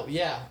 No,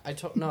 yeah, I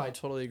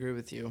totally agree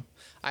with you.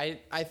 I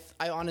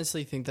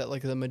honestly think that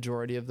like the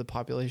majority of the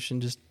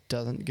population just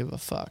doesn't give a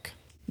fuck.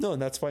 No,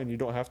 and that's fine. You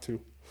don't have to.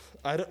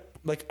 I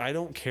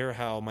don't care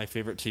how my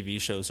favorite TV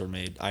shows are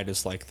made. I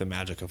just like the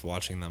magic of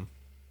watching them.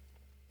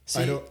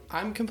 See,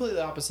 I'm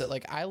completely opposite.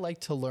 Like I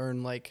like to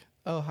learn like,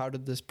 oh, how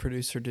did this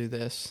producer do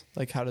this?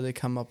 Like how did they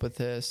come up with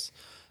this?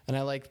 And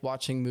I like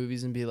watching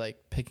movies and be like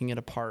picking it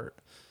apart.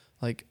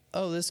 Like,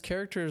 oh, this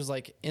character is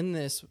like in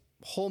this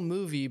whole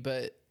movie,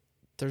 but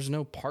there's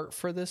no part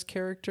for this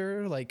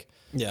character. Like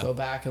Yeah. go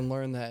back and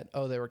learn that,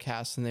 oh, they were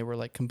cast and they were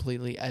like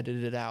completely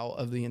edited out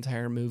of the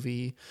entire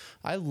movie.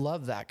 I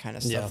love that kind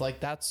of stuff. Yeah. Like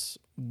that's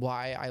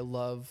why I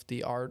love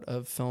the art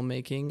of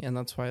filmmaking, and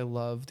that's why I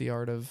love the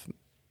art of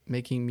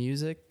making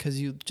music, because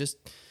you just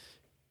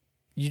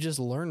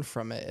learn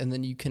from it, and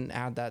then you can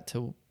add that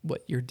to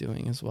what you're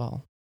doing as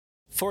well.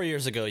 4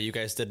 years ago, you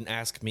guys did an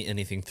Ask Me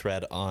Anything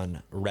thread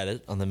on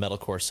Reddit, on the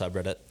Metalcore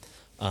subreddit.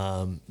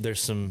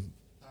 There's some...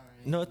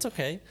 No, it's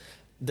okay.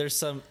 There's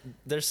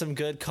some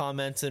good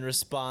comments and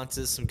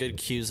responses, some good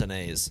Q's and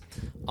A's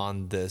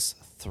on this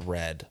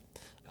thread.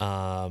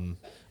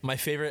 My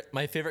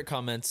favorite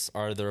comments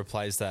are the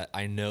replies that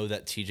I know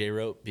that TJ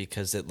wrote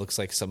because it looks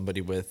like somebody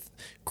with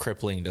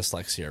crippling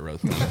dyslexia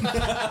wrote them.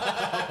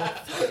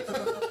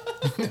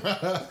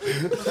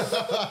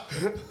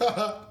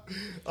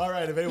 All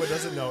right, if anyone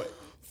doesn't know,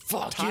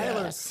 Fuck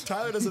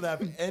Tyler doesn't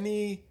have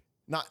any,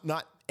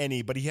 not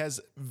any, but he has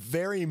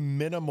very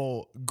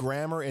minimal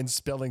grammar and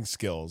spelling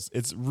skills.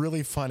 It's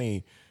really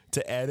funny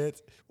to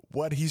edit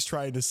what he's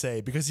trying to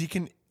say because he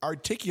can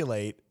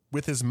articulate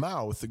with his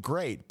mouth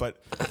great,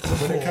 but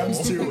when it comes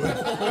to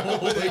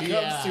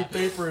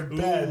paper and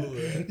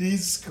pen,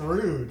 he's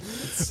screwed.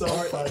 It's so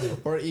funny.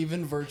 Or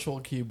even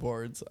virtual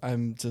keyboards.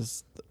 I'm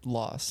just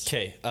lost.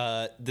 Okay,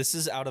 this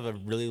is out of a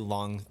really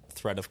long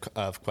thread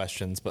of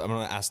questions, but I'm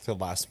going to ask the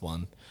last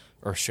one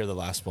or share the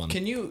last one.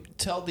 Can you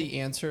tell the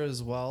answer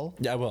as well?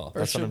 Yeah, I will.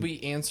 Or That's what should I'm- we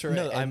answer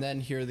No, it I'm- and then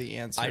hear the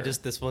answer?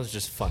 this one's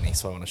just funny,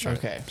 so I want to share it.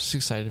 Okay. Just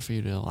excited for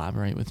you to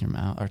elaborate with your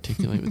mouth,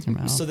 articulate with your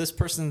mouth. So this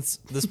person's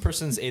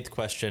eighth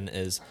question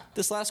is,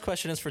 this last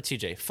question is for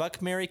TJ.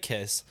 Fuck, marry,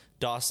 kiss,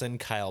 Dawson,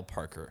 Kyle,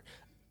 Parker.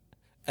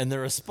 And the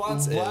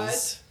response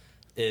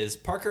is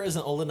Parker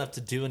isn't old enough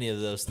to do any of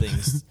those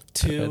things.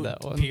 read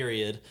that one.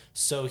 Period.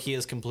 So he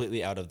is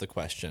completely out of the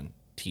question.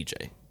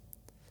 TJ.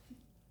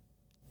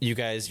 You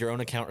guys, your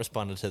own account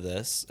responded to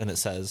this, and it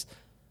says,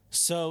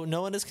 so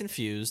no one is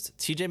confused.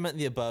 TJ meant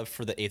the above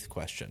for the eighth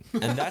question.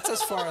 And that's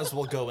as far as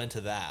we'll go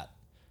into that.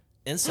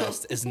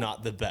 Incest is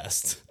not the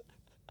best.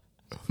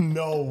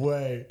 No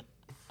way.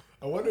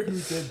 I wonder who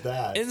did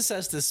that.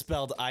 Incest is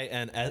spelled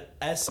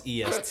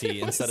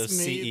INSEST instead of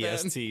It's me,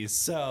 CEST.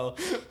 So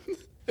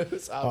It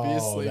was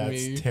obviously that's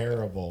me.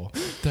 terrible.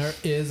 There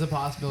is a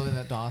possibility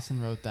that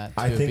Dawson wrote that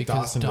too. I think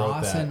because Dawson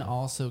wrote that.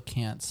 also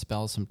can't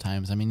spell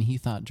sometimes. I mean, he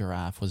thought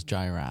giraffe was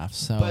giraffe.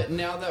 So But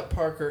now that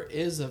Parker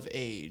is of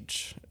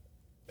age,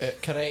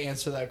 could I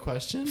answer that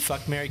question?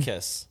 Fuck, marry,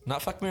 kiss.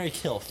 Not fuck, marry,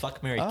 kill.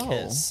 Fuck, marry, Oh.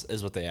 kiss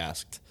is what they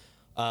asked.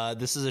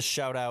 This is a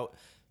shout out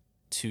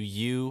to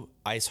you,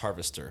 Ice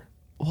Harvester.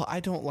 Well, I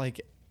don't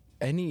like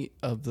any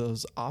of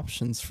those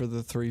options for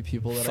the three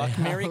people that I Fuck,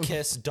 have. marry,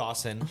 kiss,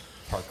 Dawson,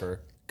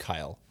 Parker,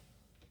 Kyle.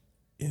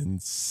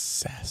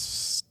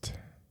 Incest.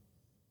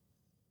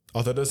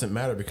 Oh, that doesn't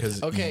matter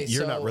because Okay,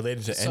 you're so- not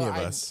related to so any of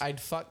I'd, us.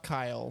 I'd fuck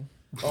Kyle,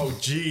 Oh,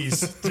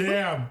 jeez.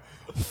 Damn.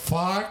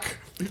 Fuck.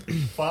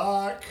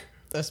 Fuck.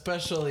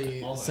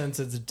 especially since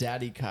it's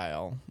Daddy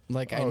Kyle.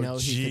 Like I Oh, know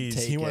he could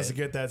take he it. wants to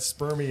get that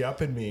spermy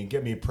up in me and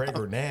get me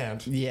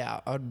pregnant. Yeah,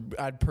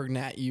 I'd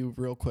pregnant you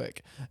real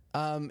quick.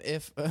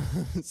 If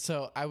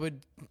so, I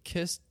would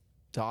kiss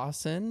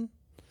Dawson,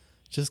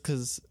 just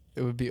because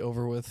it would be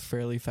over with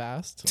fairly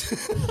fast.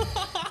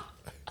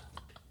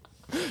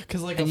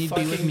 Because like And a you'd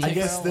be with fucking me I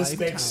guess for a this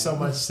makes so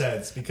lifetime. much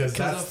sense because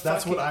 'Cause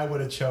that's a what fucking- I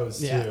would have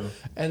chose yeah, too.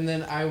 and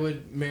then I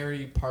would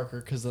marry Parker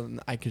because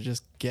then I could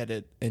just get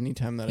it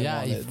anytime that I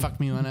yeah, you wanted. fuck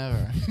me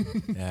whenever.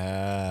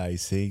 Yeah, you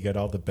see, you get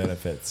all the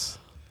benefits.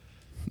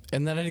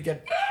 And then I'd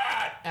get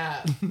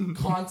at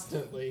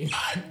constantly.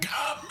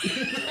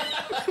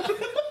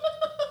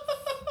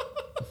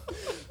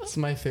 It's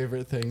my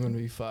favorite thing when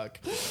we fuck.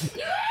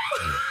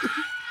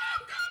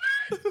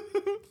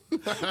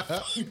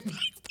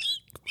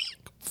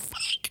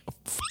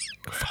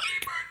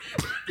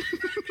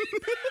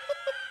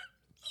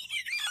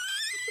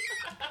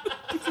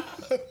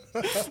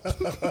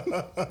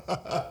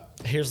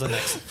 Here's the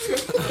next.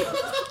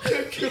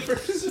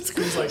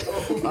 He's like,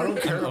 I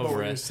don't care about over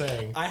what it. you're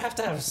saying. I have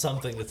to have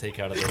something to take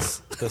out of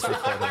this recording.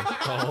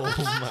 Oh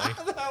my.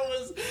 That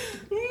was.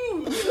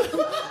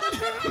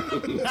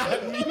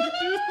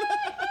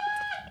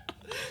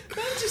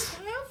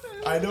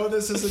 I know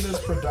this isn't as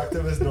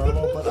productive as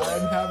normal, but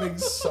I'm having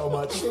so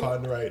much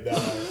fun right now.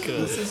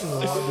 This is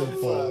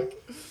wonderful.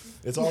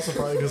 It's also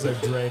probably because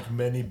I've drank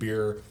many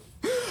beer.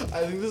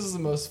 I think this is the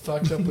most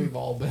fucked up we've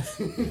all been.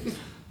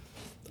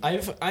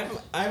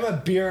 I'm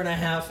a beer and a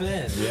half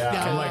in.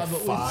 Yeah, I'm like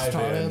but we 5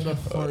 started in.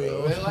 before you.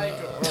 We're like,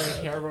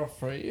 we're here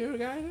for you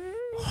guys.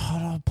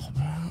 Hold up,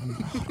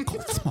 pumper.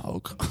 Cold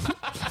smoke.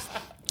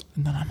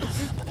 And then I'm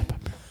having another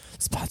pumper.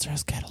 Sponsor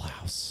us Kettle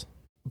House.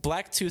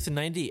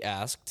 Blacktooth90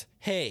 asked,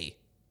 "Hey,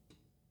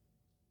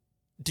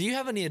 do you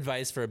have any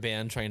advice for a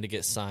band trying to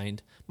get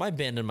signed? My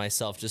band and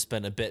myself just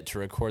spent a bit to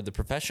record the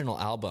professional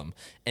album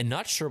and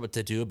not sure what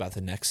to do about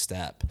the next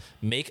step.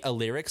 Make a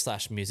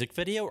lyric/music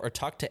video or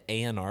talk to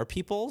A&R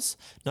peoples?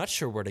 Not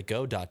sure where to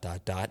go, ...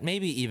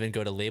 Maybe even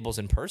go to labels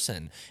in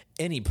person.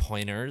 Any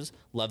pointers?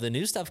 Love the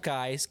new stuff,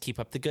 guys. Keep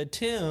up the good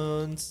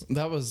tunes."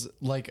 That was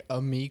like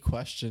a me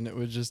question. It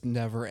would just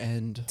never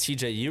end.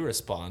 TJ, you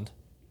respond.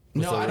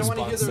 No, a I don't want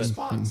to hear the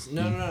response response.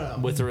 No.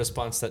 With a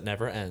response that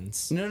never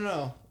ends.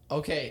 No.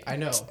 Okay, I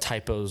know.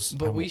 Typos.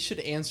 But we should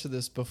answer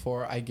this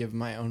before I give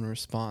my own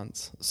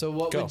response. So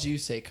what Go. would you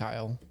say,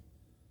 Kyle?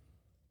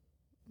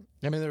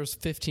 I mean, there was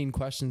 15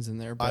 questions in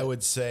there. But I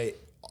would say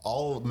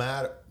all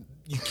matter.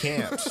 You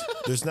can't.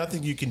 There's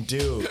nothing you can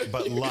do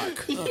but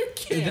luck.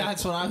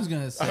 That's what I was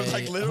gonna say. I was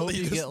like, literally, I hope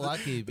you this- get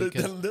lucky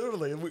because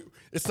literally,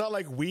 it's not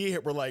like we're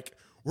like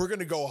we're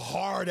gonna go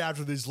hard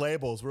after these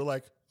labels. We're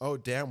like, oh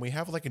damn, we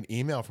have like an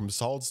email from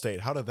Solid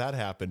State. How did that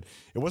happen?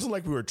 It wasn't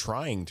like we were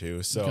trying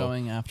to. So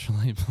going after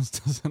labels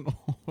doesn't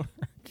work.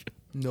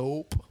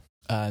 nope.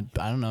 I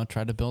don't know.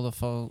 Try to build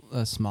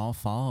a small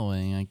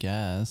following, I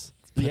guess.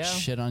 Put Yeah.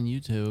 shit on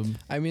YouTube.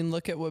 I mean,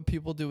 look at what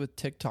people do with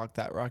TikTok.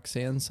 That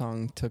Roxanne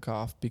song took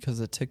off because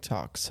of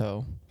TikTok.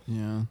 So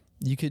Yeah.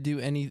 you could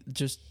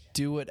just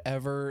do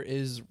whatever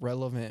is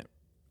relevant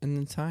in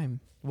the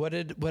time. What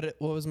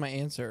was my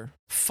answer?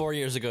 4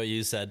 years ago,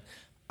 you said,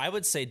 "I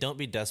would say don't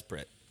be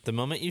desperate. The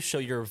moment you show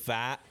your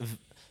The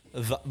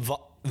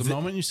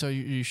moment you show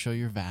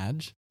your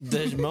vag,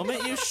 the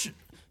moment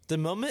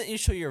you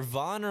show your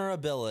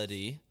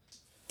vulnerability,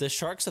 the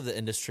sharks of the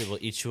industry will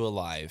eat you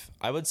alive.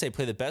 I would say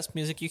play the best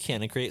music you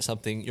can and create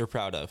something you're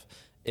proud of.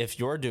 If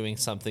you're doing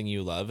something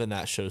you love and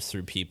that shows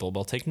through, people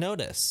will take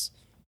notice."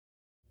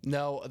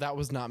 No, that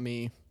was not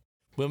me.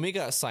 When we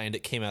got signed,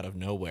 it came out of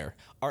nowhere.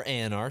 Our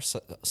A&R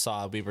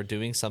saw we were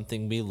doing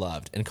something we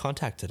loved and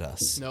contacted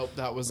us. Nope,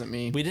 that wasn't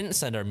me. We didn't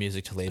send our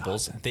music to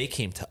labels. They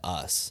came to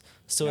us.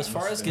 So as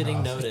far as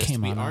getting noticed,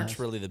 came we on aren't us.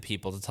 really the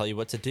people to tell you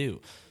what to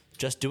do.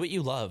 Just do what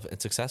you love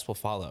and success will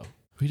follow.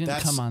 we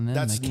didn't come on them.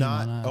 That's they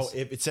not. came on us. Oh,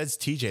 if it says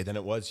TJ, then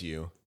it was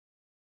you.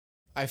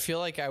 I feel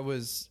like I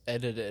was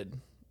edited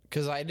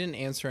because I didn't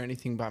answer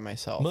anything by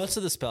myself. Most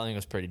of the spelling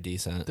was pretty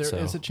decent. There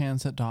is so. a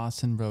chance that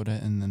Dawson wrote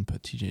it and then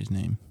put TJ's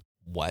name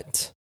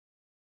What?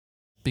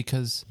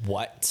 because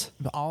What?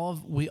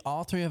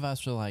 all three of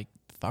us were like,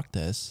 "Fuck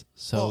this."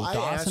 So Well, I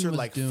Dawson answered was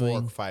like doing, 4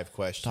 or 5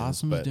 questions.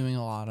 Dawson was but doing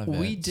a lot of it.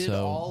 We did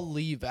so all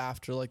leave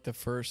after like the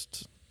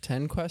first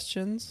 10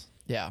 questions.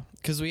 Yeah,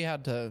 because we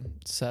had to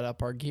set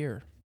up our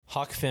gear.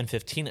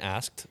 HawkFan15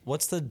 asked,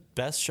 what's the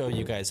best show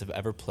you guys have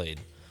ever played?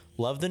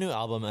 Love the new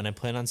album, and I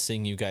plan on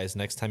seeing you guys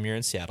next time you're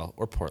in Seattle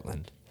or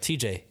Portland.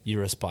 TJ, you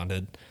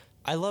responded,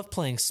 I love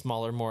playing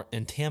smaller, more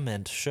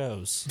intimate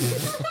shows.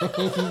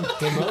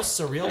 The most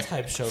surreal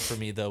type show for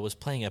me, though, was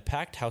playing a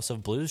packed House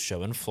of Blues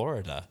show in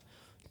Florida.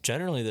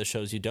 Generally, the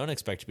shows you don't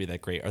expect to be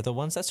that great are the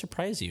ones that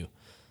surprise you.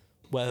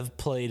 We've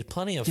played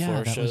plenty of floor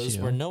that was shows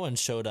you. where no one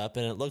showed up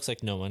and it looks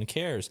like no one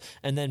cares.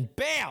 And then,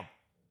 bam!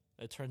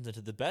 It turns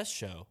into the best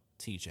show,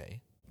 TJ.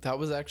 That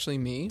was actually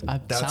me.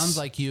 Sounds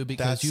like you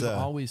because you that's,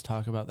 always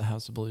talk about the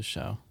House of Blues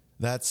show.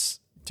 That's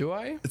Do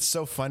I? it's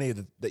so funny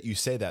that you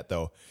say that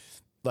though.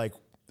 Like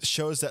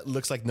shows that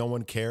looks like no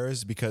one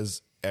cares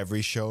because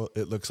every show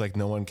it looks like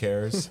no one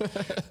cares.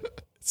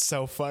 It's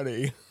so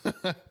funny.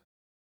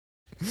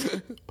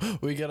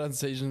 We get on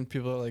stage and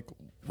people are like,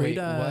 wait,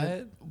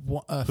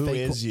 what? Who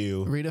is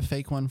you? Read a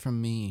fake one from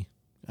me.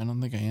 I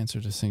don't think I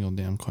answered a single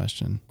damn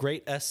question.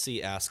 Great SC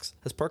asks,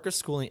 has Parker's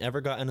schooling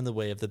ever gotten in the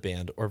way of the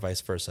band or vice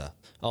versa?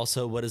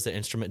 Also, what is the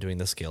instrument doing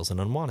the scales in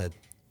Unwanted?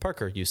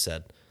 Parker, you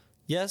said.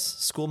 Yes,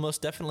 school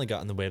most definitely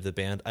got in the way of the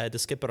band. I had to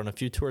skip it on a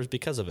few tours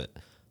because of it.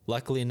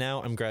 Luckily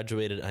now I'm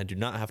graduated and I do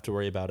not have to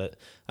worry about it.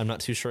 I'm not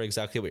too sure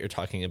exactly what you're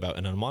talking about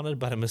in Unwanted,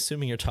 but I'm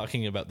assuming you're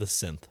talking about the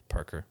synth,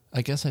 Parker.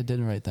 I guess I did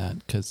write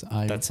that because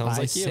That sounds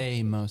I like you.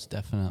 say most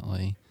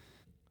definitely.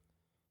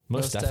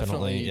 Most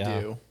definitely, you yeah.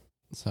 do.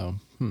 So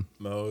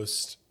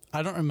Most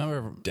I don't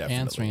remember Definitely.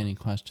 answering any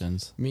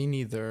questions. Me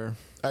neither.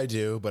 I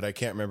do, but I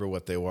can't remember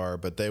what they were,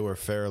 but they were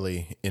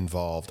fairly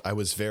involved. I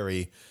was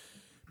very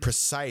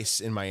precise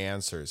in my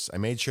answers. I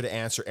made sure to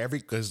answer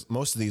because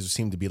most of these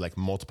seem to be like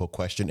multiple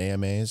question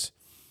AMAs.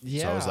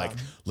 Yeah. So I was like,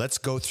 let's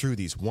go through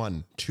these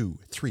 1, 2,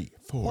 3,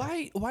 4.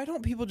 Why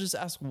don't people just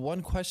ask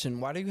one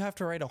question? Why do you have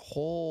to write a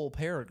whole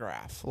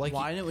paragraph? Like,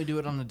 Why didn't we do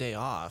it on the day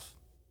off?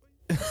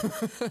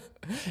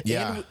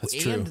 Yeah, and, that's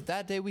true. And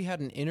that day we had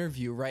an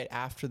interview right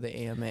after the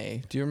AMA.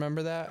 Do you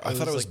remember that? I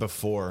thought it was like,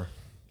 before.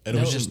 And it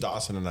was just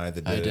Dawson and I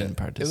that did I didn't it. it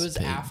participate. was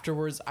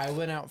afterwards. I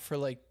went out for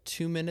like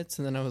 2 minutes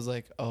and then I was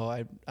like, oh,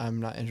 I'm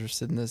not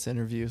interested in this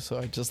interview, so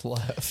I just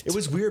left. It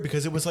was weird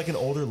because it was like an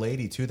older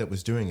lady too that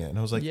was doing it. And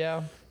I was like,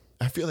 yeah.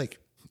 I feel like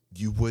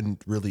you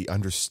wouldn't really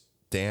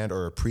understand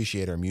or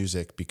appreciate our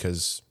music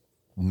because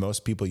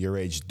most people your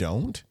age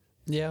don't.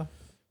 Yeah.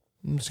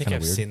 I think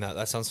I've seen that.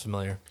 That sounds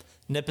familiar.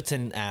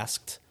 Nipoten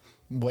asked,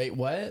 Wait,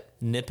 what?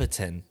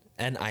 Nipoten,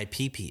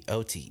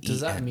 Nippoten.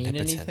 Does that mean Nipoten.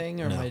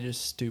 anything or No, am I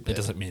just stupid? It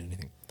doesn't mean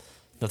anything.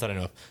 Not that I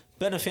know of.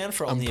 Been a fan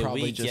for I'm only a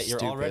probably week, just yet you're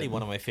stupid. already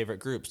one of my favorite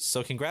groups.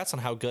 So congrats on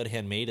how good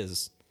Handmade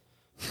is.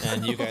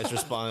 And you guys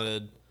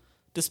responded,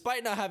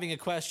 despite not having a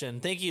question,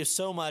 thank you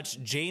so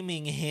much,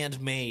 Jaming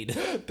Handmade.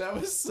 That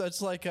was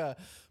such like a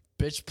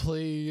bitch,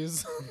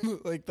 please.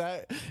 Like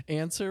that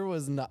answer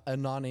was not a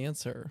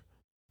non-answer.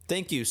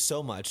 Thank you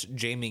so much,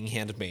 Jaming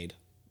Handmade.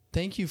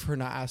 Thank you for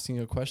not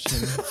asking a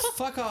question.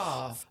 Fuck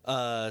off.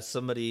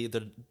 Somebody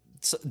that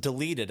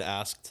deleted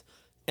asked,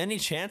 any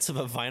chance of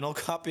a vinyl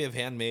copy of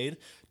Handmade?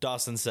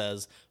 Dawson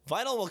says,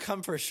 vinyl will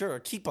come for sure.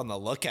 Keep on the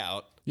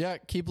lookout. Yeah,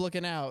 keep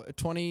looking out.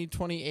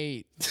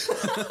 2028.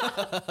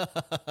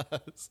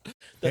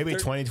 Maybe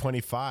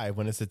 2025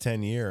 when it's a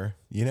 10-year.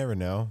 You never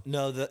know.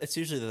 No, it's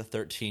usually the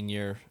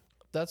 13-year.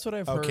 That's what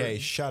I've heard. Okay,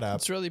 shut up.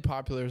 It's really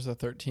popular as a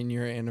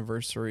 13-year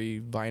anniversary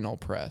vinyl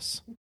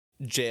press.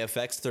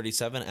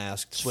 JFX37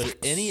 asked, would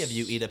any of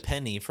you eat a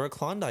penny for a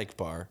Klondike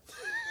bar?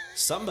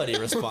 Somebody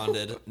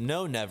responded,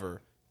 no,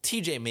 never.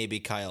 TJ, maybe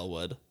Kyle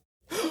would.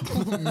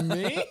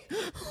 Me?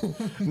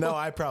 No,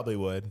 I probably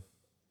would.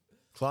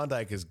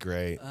 Klondike is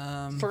great.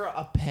 For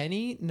a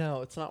penny?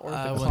 No, it's not worth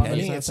I it. wouldn't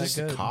Klondike's eat not It's that just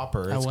good.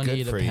 copper. I It's wouldn't good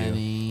eat for a you.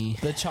 penny.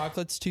 The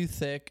chocolate's too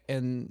thick,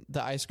 and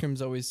the ice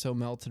cream's always so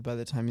melted by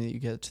the time that you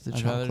get to the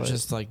I'd rather chocolate.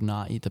 just like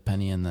not eat the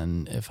penny, and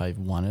then if I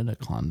wanted a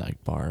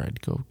Klondike bar,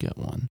 I'd go get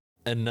one.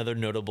 Another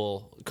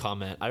notable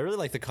comment. I really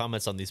like the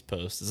comments on these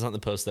posts. It's not the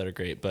posts that are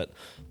great, but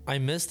I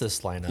miss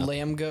this lineup.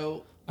 Lamb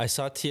goat. I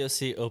saw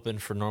TOC open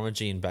for Norma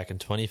Jean back in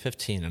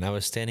 2015, and I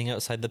was standing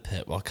outside the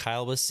pit while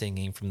Kyle was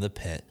singing from the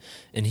pit,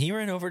 and he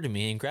ran over to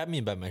me and grabbed me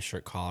by my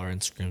shirt collar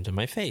and screamed in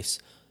my face.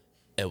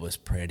 It was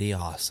pretty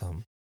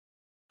awesome.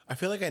 I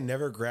feel like I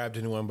never grabbed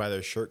anyone by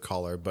their shirt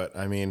collar, but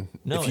I mean,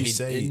 No, if you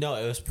say no,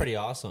 it was pretty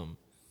awesome.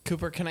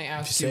 Cooper, can I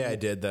ask if you you say I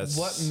did, that's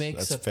what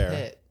makes that's a fair.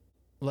 pit?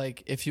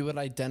 Like, if you would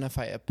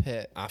identify a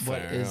pit, what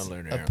is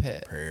a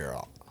pit?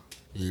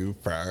 You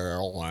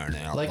fell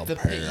Like the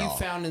pit you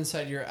found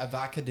inside your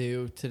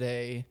avocado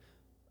today,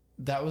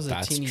 that was a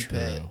That's teeny true.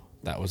 pit.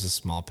 That was a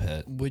small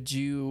pit. Would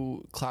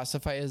you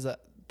classify that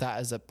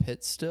as a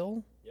pit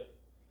still? Yep.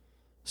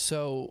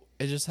 So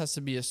it just has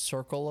to be a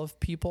circle of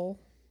people,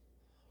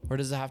 or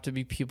does it have to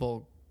be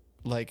people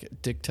like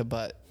dick to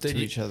butt to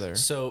each other?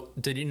 So,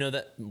 did you know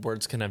that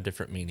words can have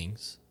different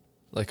meanings?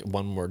 Like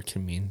one word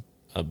can mean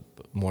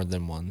more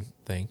than one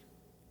thing.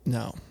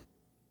 No.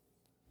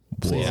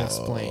 Please Whoa,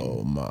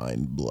 explain.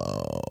 mind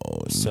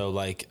blown. So,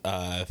 like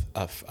a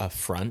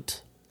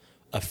front.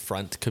 A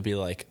front could be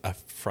like a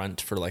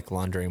front for like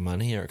laundering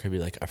money, or it could be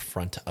like a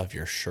front of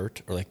your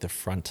shirt, or like the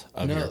front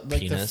of your like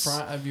penis. the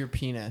front of your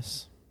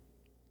penis.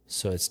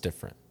 So it's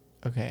different.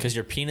 Okay. Because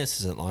your penis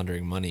isn't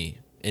laundering money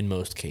in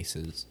most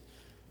cases.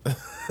 But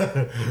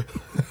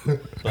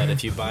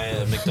if you buy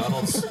a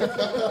McDonald's,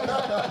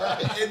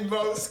 In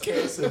most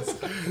cases.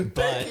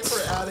 Thank you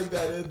for adding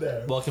that in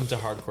there. welcome to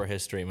Hardcore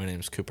History. My name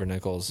is Cooper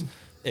Nichols.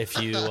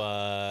 If you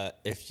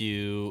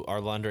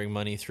are laundering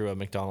money through a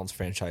McDonald's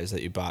franchise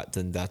that you bought,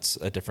 then that's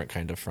a different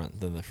kind of front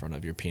than the front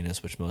of your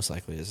penis, which most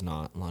likely is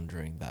not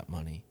laundering that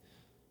money.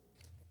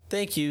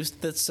 Thank you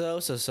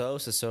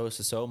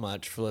so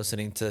much for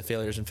listening to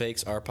Failures and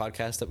Fakes, our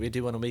podcast that we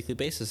do on a weekly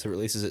basis. It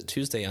releases it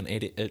Tuesday on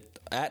at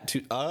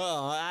 8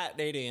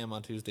 a.m.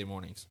 on Tuesday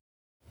mornings.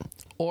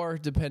 Or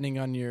depending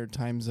on your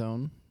time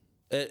zone.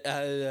 It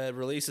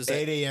releases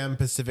 8 a.m.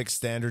 Pacific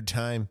Standard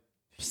Time.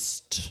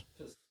 Psst.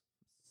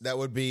 That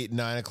would be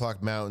 9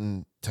 o'clock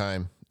Mountain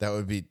Time. That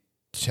would be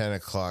 10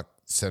 o'clock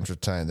Central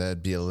Time. That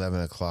would be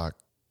 11 o'clock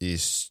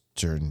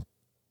Eastern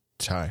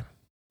Time.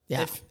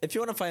 Yeah. If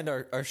you want to find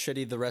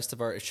the rest of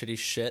our shitty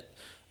shit,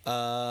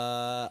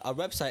 our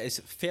website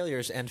is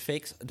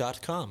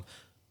failuresandfakes.com.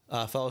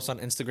 Follow us on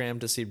Instagram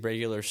to see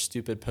regular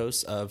stupid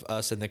posts of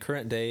us in the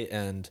current day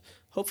and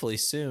hopefully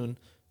soon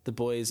the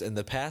boys in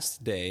the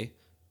past day.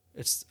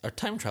 It's our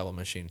time travel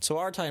machine. So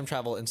our time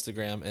travel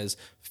Instagram is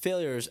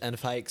Failures and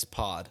Fakes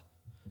Pod.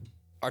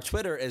 Our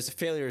Twitter is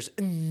Failures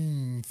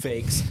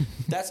Fakes.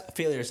 That's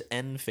Failures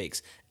and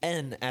Fakes.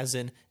 N as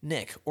in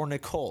Nick or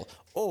Nicole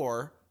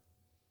or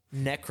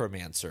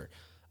Necromancer.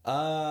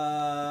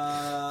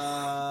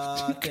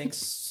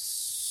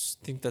 Thanks.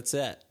 I think that's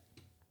it.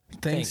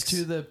 Thanks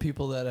to the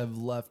people that have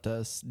left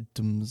us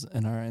DMs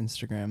in our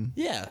Instagram.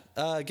 Yeah.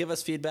 Give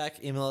us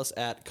feedback. Email us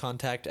at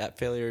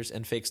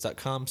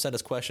contact@failuresandfakes.com. Send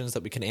us questions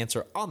that we can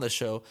answer on the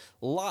show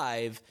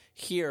live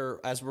here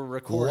as we're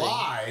recording.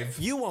 Live?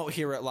 You won't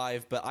hear it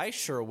live, but I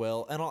sure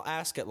will, and I'll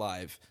ask it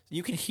live.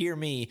 You can hear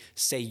me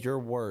say your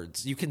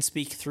words. You can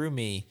speak through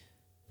me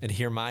and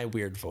hear my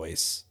weird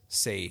voice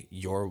say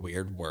your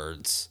weird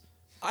words.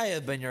 I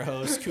have been your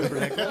host, Cooper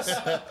Nichols.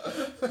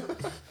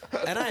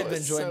 And I have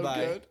been joined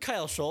by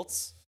Kyle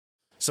Schultz.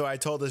 So I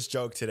told this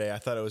joke today. I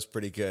thought it was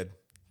pretty good.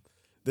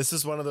 This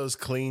is one of those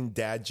clean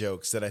dad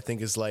jokes that I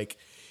think is like,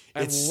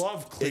 I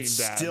love clean it's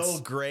dads. still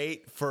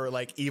great for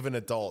like even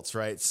adults,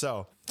 right?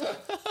 So,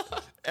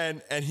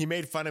 and he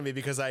made fun of me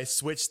because I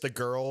switched the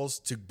girls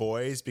to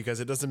boys because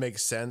it doesn't make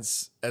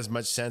as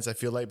much sense. I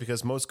feel like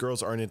because most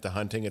girls aren't into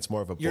hunting, it's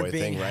more of a You're boy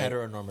being thing, right?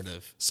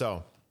 heteronormative.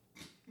 So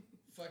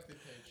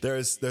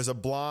there's a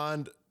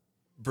blonde,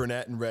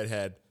 brunette, and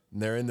redhead.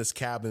 And they're in this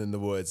cabin in the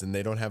woods, and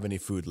they don't have any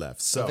food left.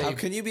 So How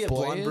can you be a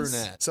blonde boys?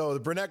 brunette? So the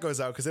brunette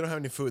goes out because they don't have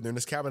any food. They're in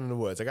this cabin in the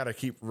woods. I got to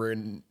keep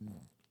redoing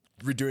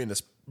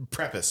this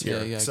preface here.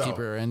 Yeah, you gotta So, keep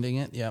her ending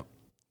it. Yep.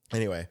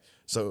 anyway,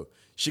 so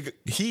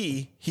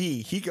he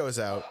goes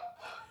out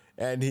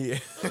and he's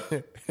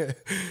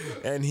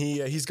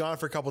gone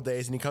for a couple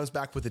days and he comes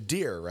back with a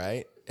deer,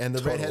 right? And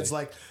the redhead's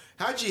like,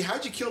 how'd you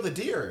kill the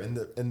deer?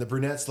 And the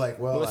brunette's like,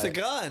 well, With a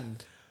gun.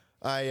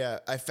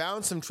 I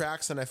found some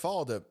tracks and I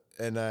followed it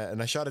and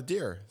I shot a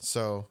deer.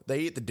 So they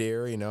eat the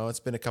deer. You know, it's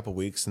been a couple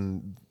weeks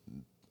and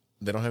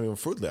they don't have any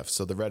food left.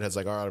 So the redhead's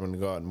like, all right, I'm going to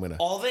go out and I'm going to.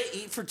 All they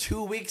eat for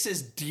 2 weeks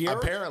is deer?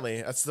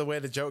 Apparently, that's the way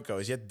the joke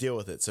goes. You have to deal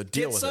with it. So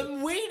deal Get with some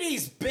it.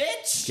 weenies,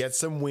 bitch! Get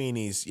some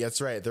weenies.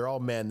 That's right. They're all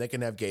men. They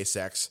can have gay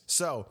sex.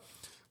 So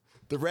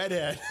the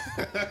redhead,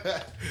 I'm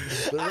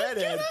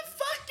gonna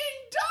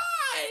fucking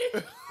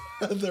die!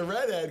 the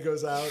redhead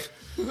goes out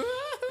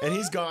and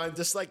he's gone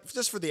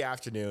just for the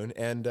afternoon.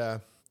 And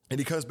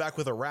he comes back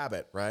with a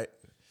rabbit, right?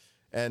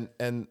 And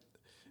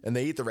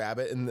they eat the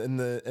rabbit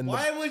and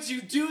Why would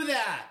you do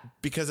that?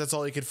 because that's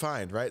all he could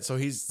find, right? So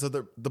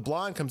the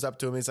blonde comes up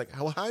to him and he's like,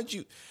 well, how'd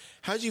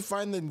you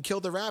find and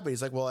kill the rabbit?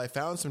 He's like, well, I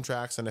found some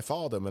tracks and I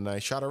followed them and I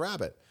shot a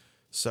rabbit.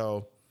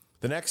 So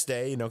the next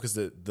day, you know, because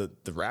the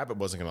rabbit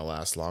wasn't going to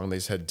last long, they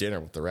just had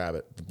dinner with the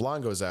rabbit. The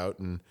blonde goes out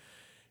and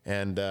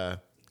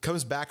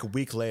comes back a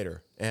week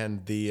later,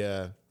 and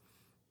the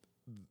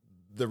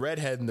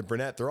redhead and the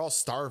brunette, they're all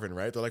starving,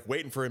 right? They're like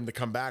waiting for him to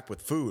come back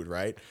with food,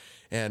 right?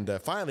 And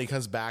finally he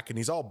comes back and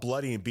he's all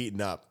bloody and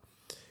beaten up.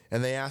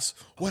 And they ask,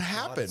 what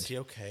happened? Is he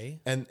okay?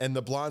 And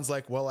the blonde's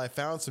like, well, I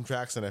found some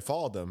tracks and I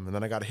followed them, and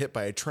then I got hit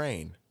by a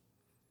train.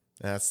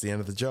 And that's the end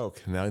of the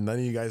joke. Now none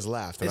of you guys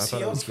laughed, and I Is thought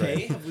he it was okay?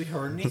 great. Have we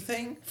heard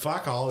anything?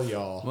 Fuck all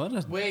y'all. What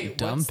a Wait,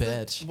 dumb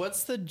bitch.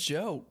 What's the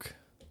joke?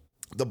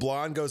 The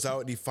blonde goes out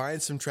and he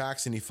finds some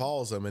tracks and he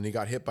follows them, and he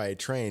got hit by a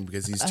train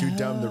because he's too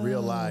dumb to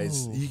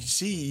realize. You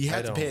see, you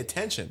have to pay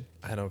attention.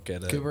 I don't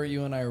get it. Cooper,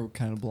 you and I were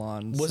kind of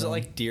blonde. Was it so-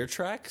 like deer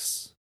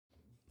tracks?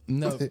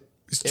 No,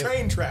 It's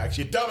train tracks,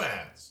 you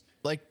dumbass.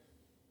 like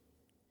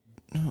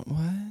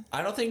what?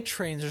 I don't think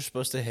trains are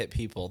supposed to hit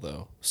people,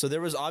 though. So there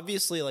was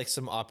obviously like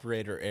some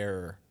operator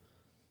error.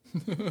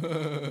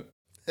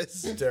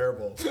 This is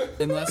terrible.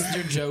 Unless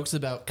your joke's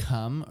about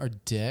cum or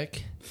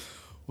dick.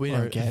 We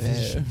don't get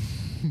it.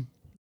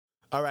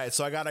 All right,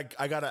 so I got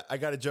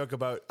a joke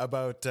about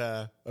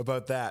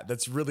that.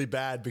 That's really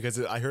bad because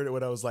I heard it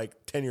when I was like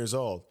 10 years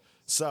old.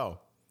 So,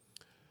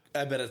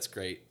 I bet it's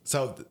great.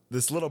 So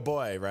this little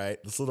boy, right?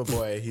 This little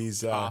boy,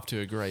 he's Off to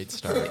a great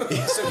start.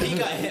 So he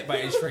got hit by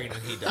a train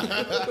and he died.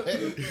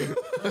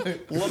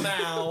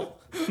 Lamau.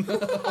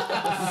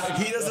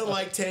 he doesn't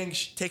like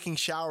taking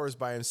showers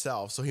by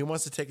himself, so he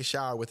wants to take a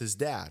shower with his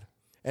dad.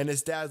 And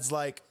his dad's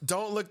like,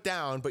 "Don't look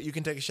down, but you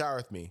can take a shower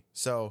with me."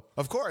 So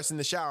of course, in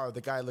the shower,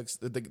 the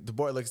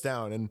boy looks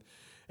down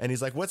and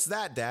he's like, "What's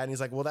that, Dad?" And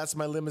he's like, "Well, that's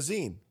my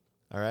limousine."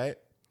 All right.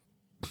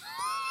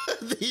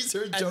 These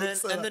are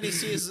jokes. And then he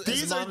sees his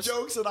these are mom's-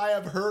 jokes that I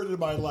have heard in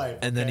my life.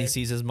 And then he okay?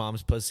 sees his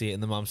mom's pussy,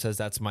 and the mom says,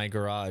 "That's my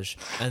garage."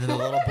 And then the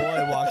little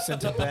boy walks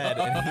into bed,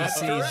 and he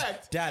sees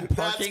correct. Dad That's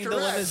parking the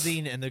correct.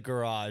 limousine in the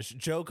garage.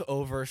 Joke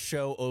over,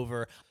 show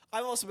over.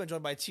 I've also been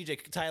joined by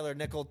TJ, Tyler,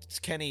 Nichols,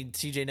 Kenny,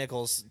 TJ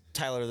Nichols,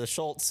 Tyler the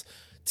Schultz,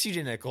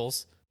 TJ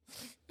Nichols.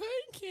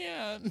 I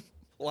can't.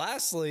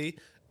 Lastly,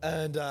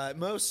 and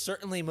most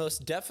certainly,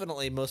 most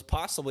definitely, most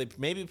possibly,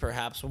 maybe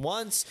perhaps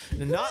once,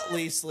 not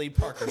leastly,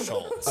 Parker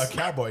Schultz. a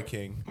cowboy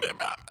king.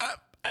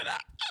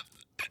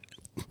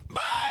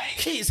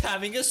 He's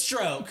having a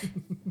stroke.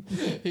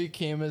 He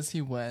came as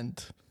he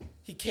went.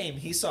 He came,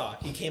 he saw,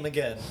 he came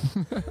again.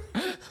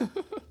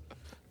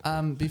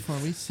 Before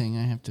we sing,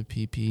 I have to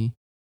pee.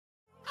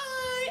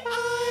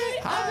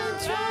 I've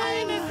been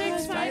trying to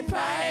fix my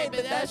pride,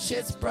 but that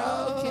shit's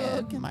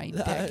broken. My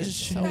dick is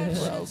so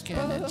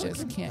broken, it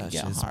just can't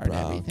get hard.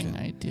 Everything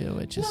I do,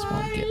 it just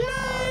won't get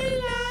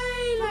hard.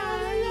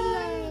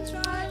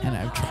 And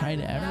I've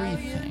tried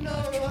everything.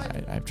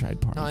 I've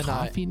tried pouring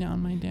coffee down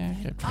my dick.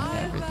 I've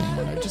tried everything,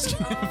 and I just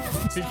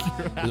can't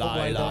figure out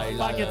why the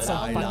fuck it's so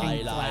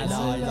fucking flaccid.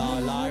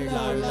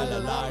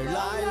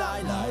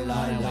 When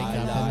I wake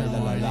up in the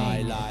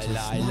morning,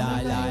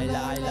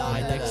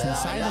 my dick's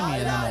inside of me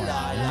in the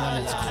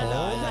morning.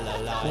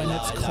 And when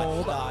it's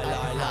cold, I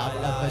have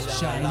a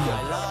vagina.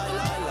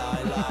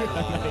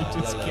 I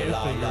just can't figure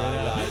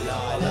it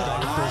out.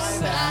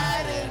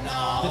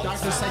 The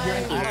doctor said you're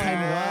in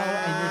all-time low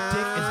and your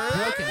dick is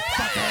broken.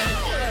 Fucker.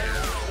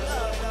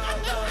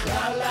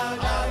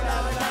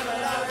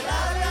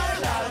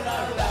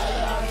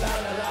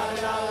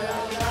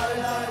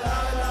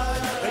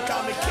 They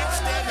call me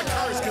kickstand the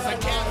curse because I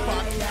can't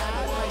fuck.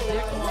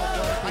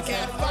 I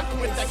can't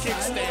fuck with the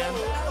kickstand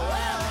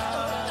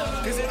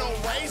because it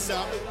don't raise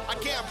up. I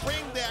can't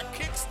bring that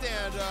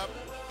kickstand up.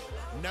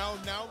 No.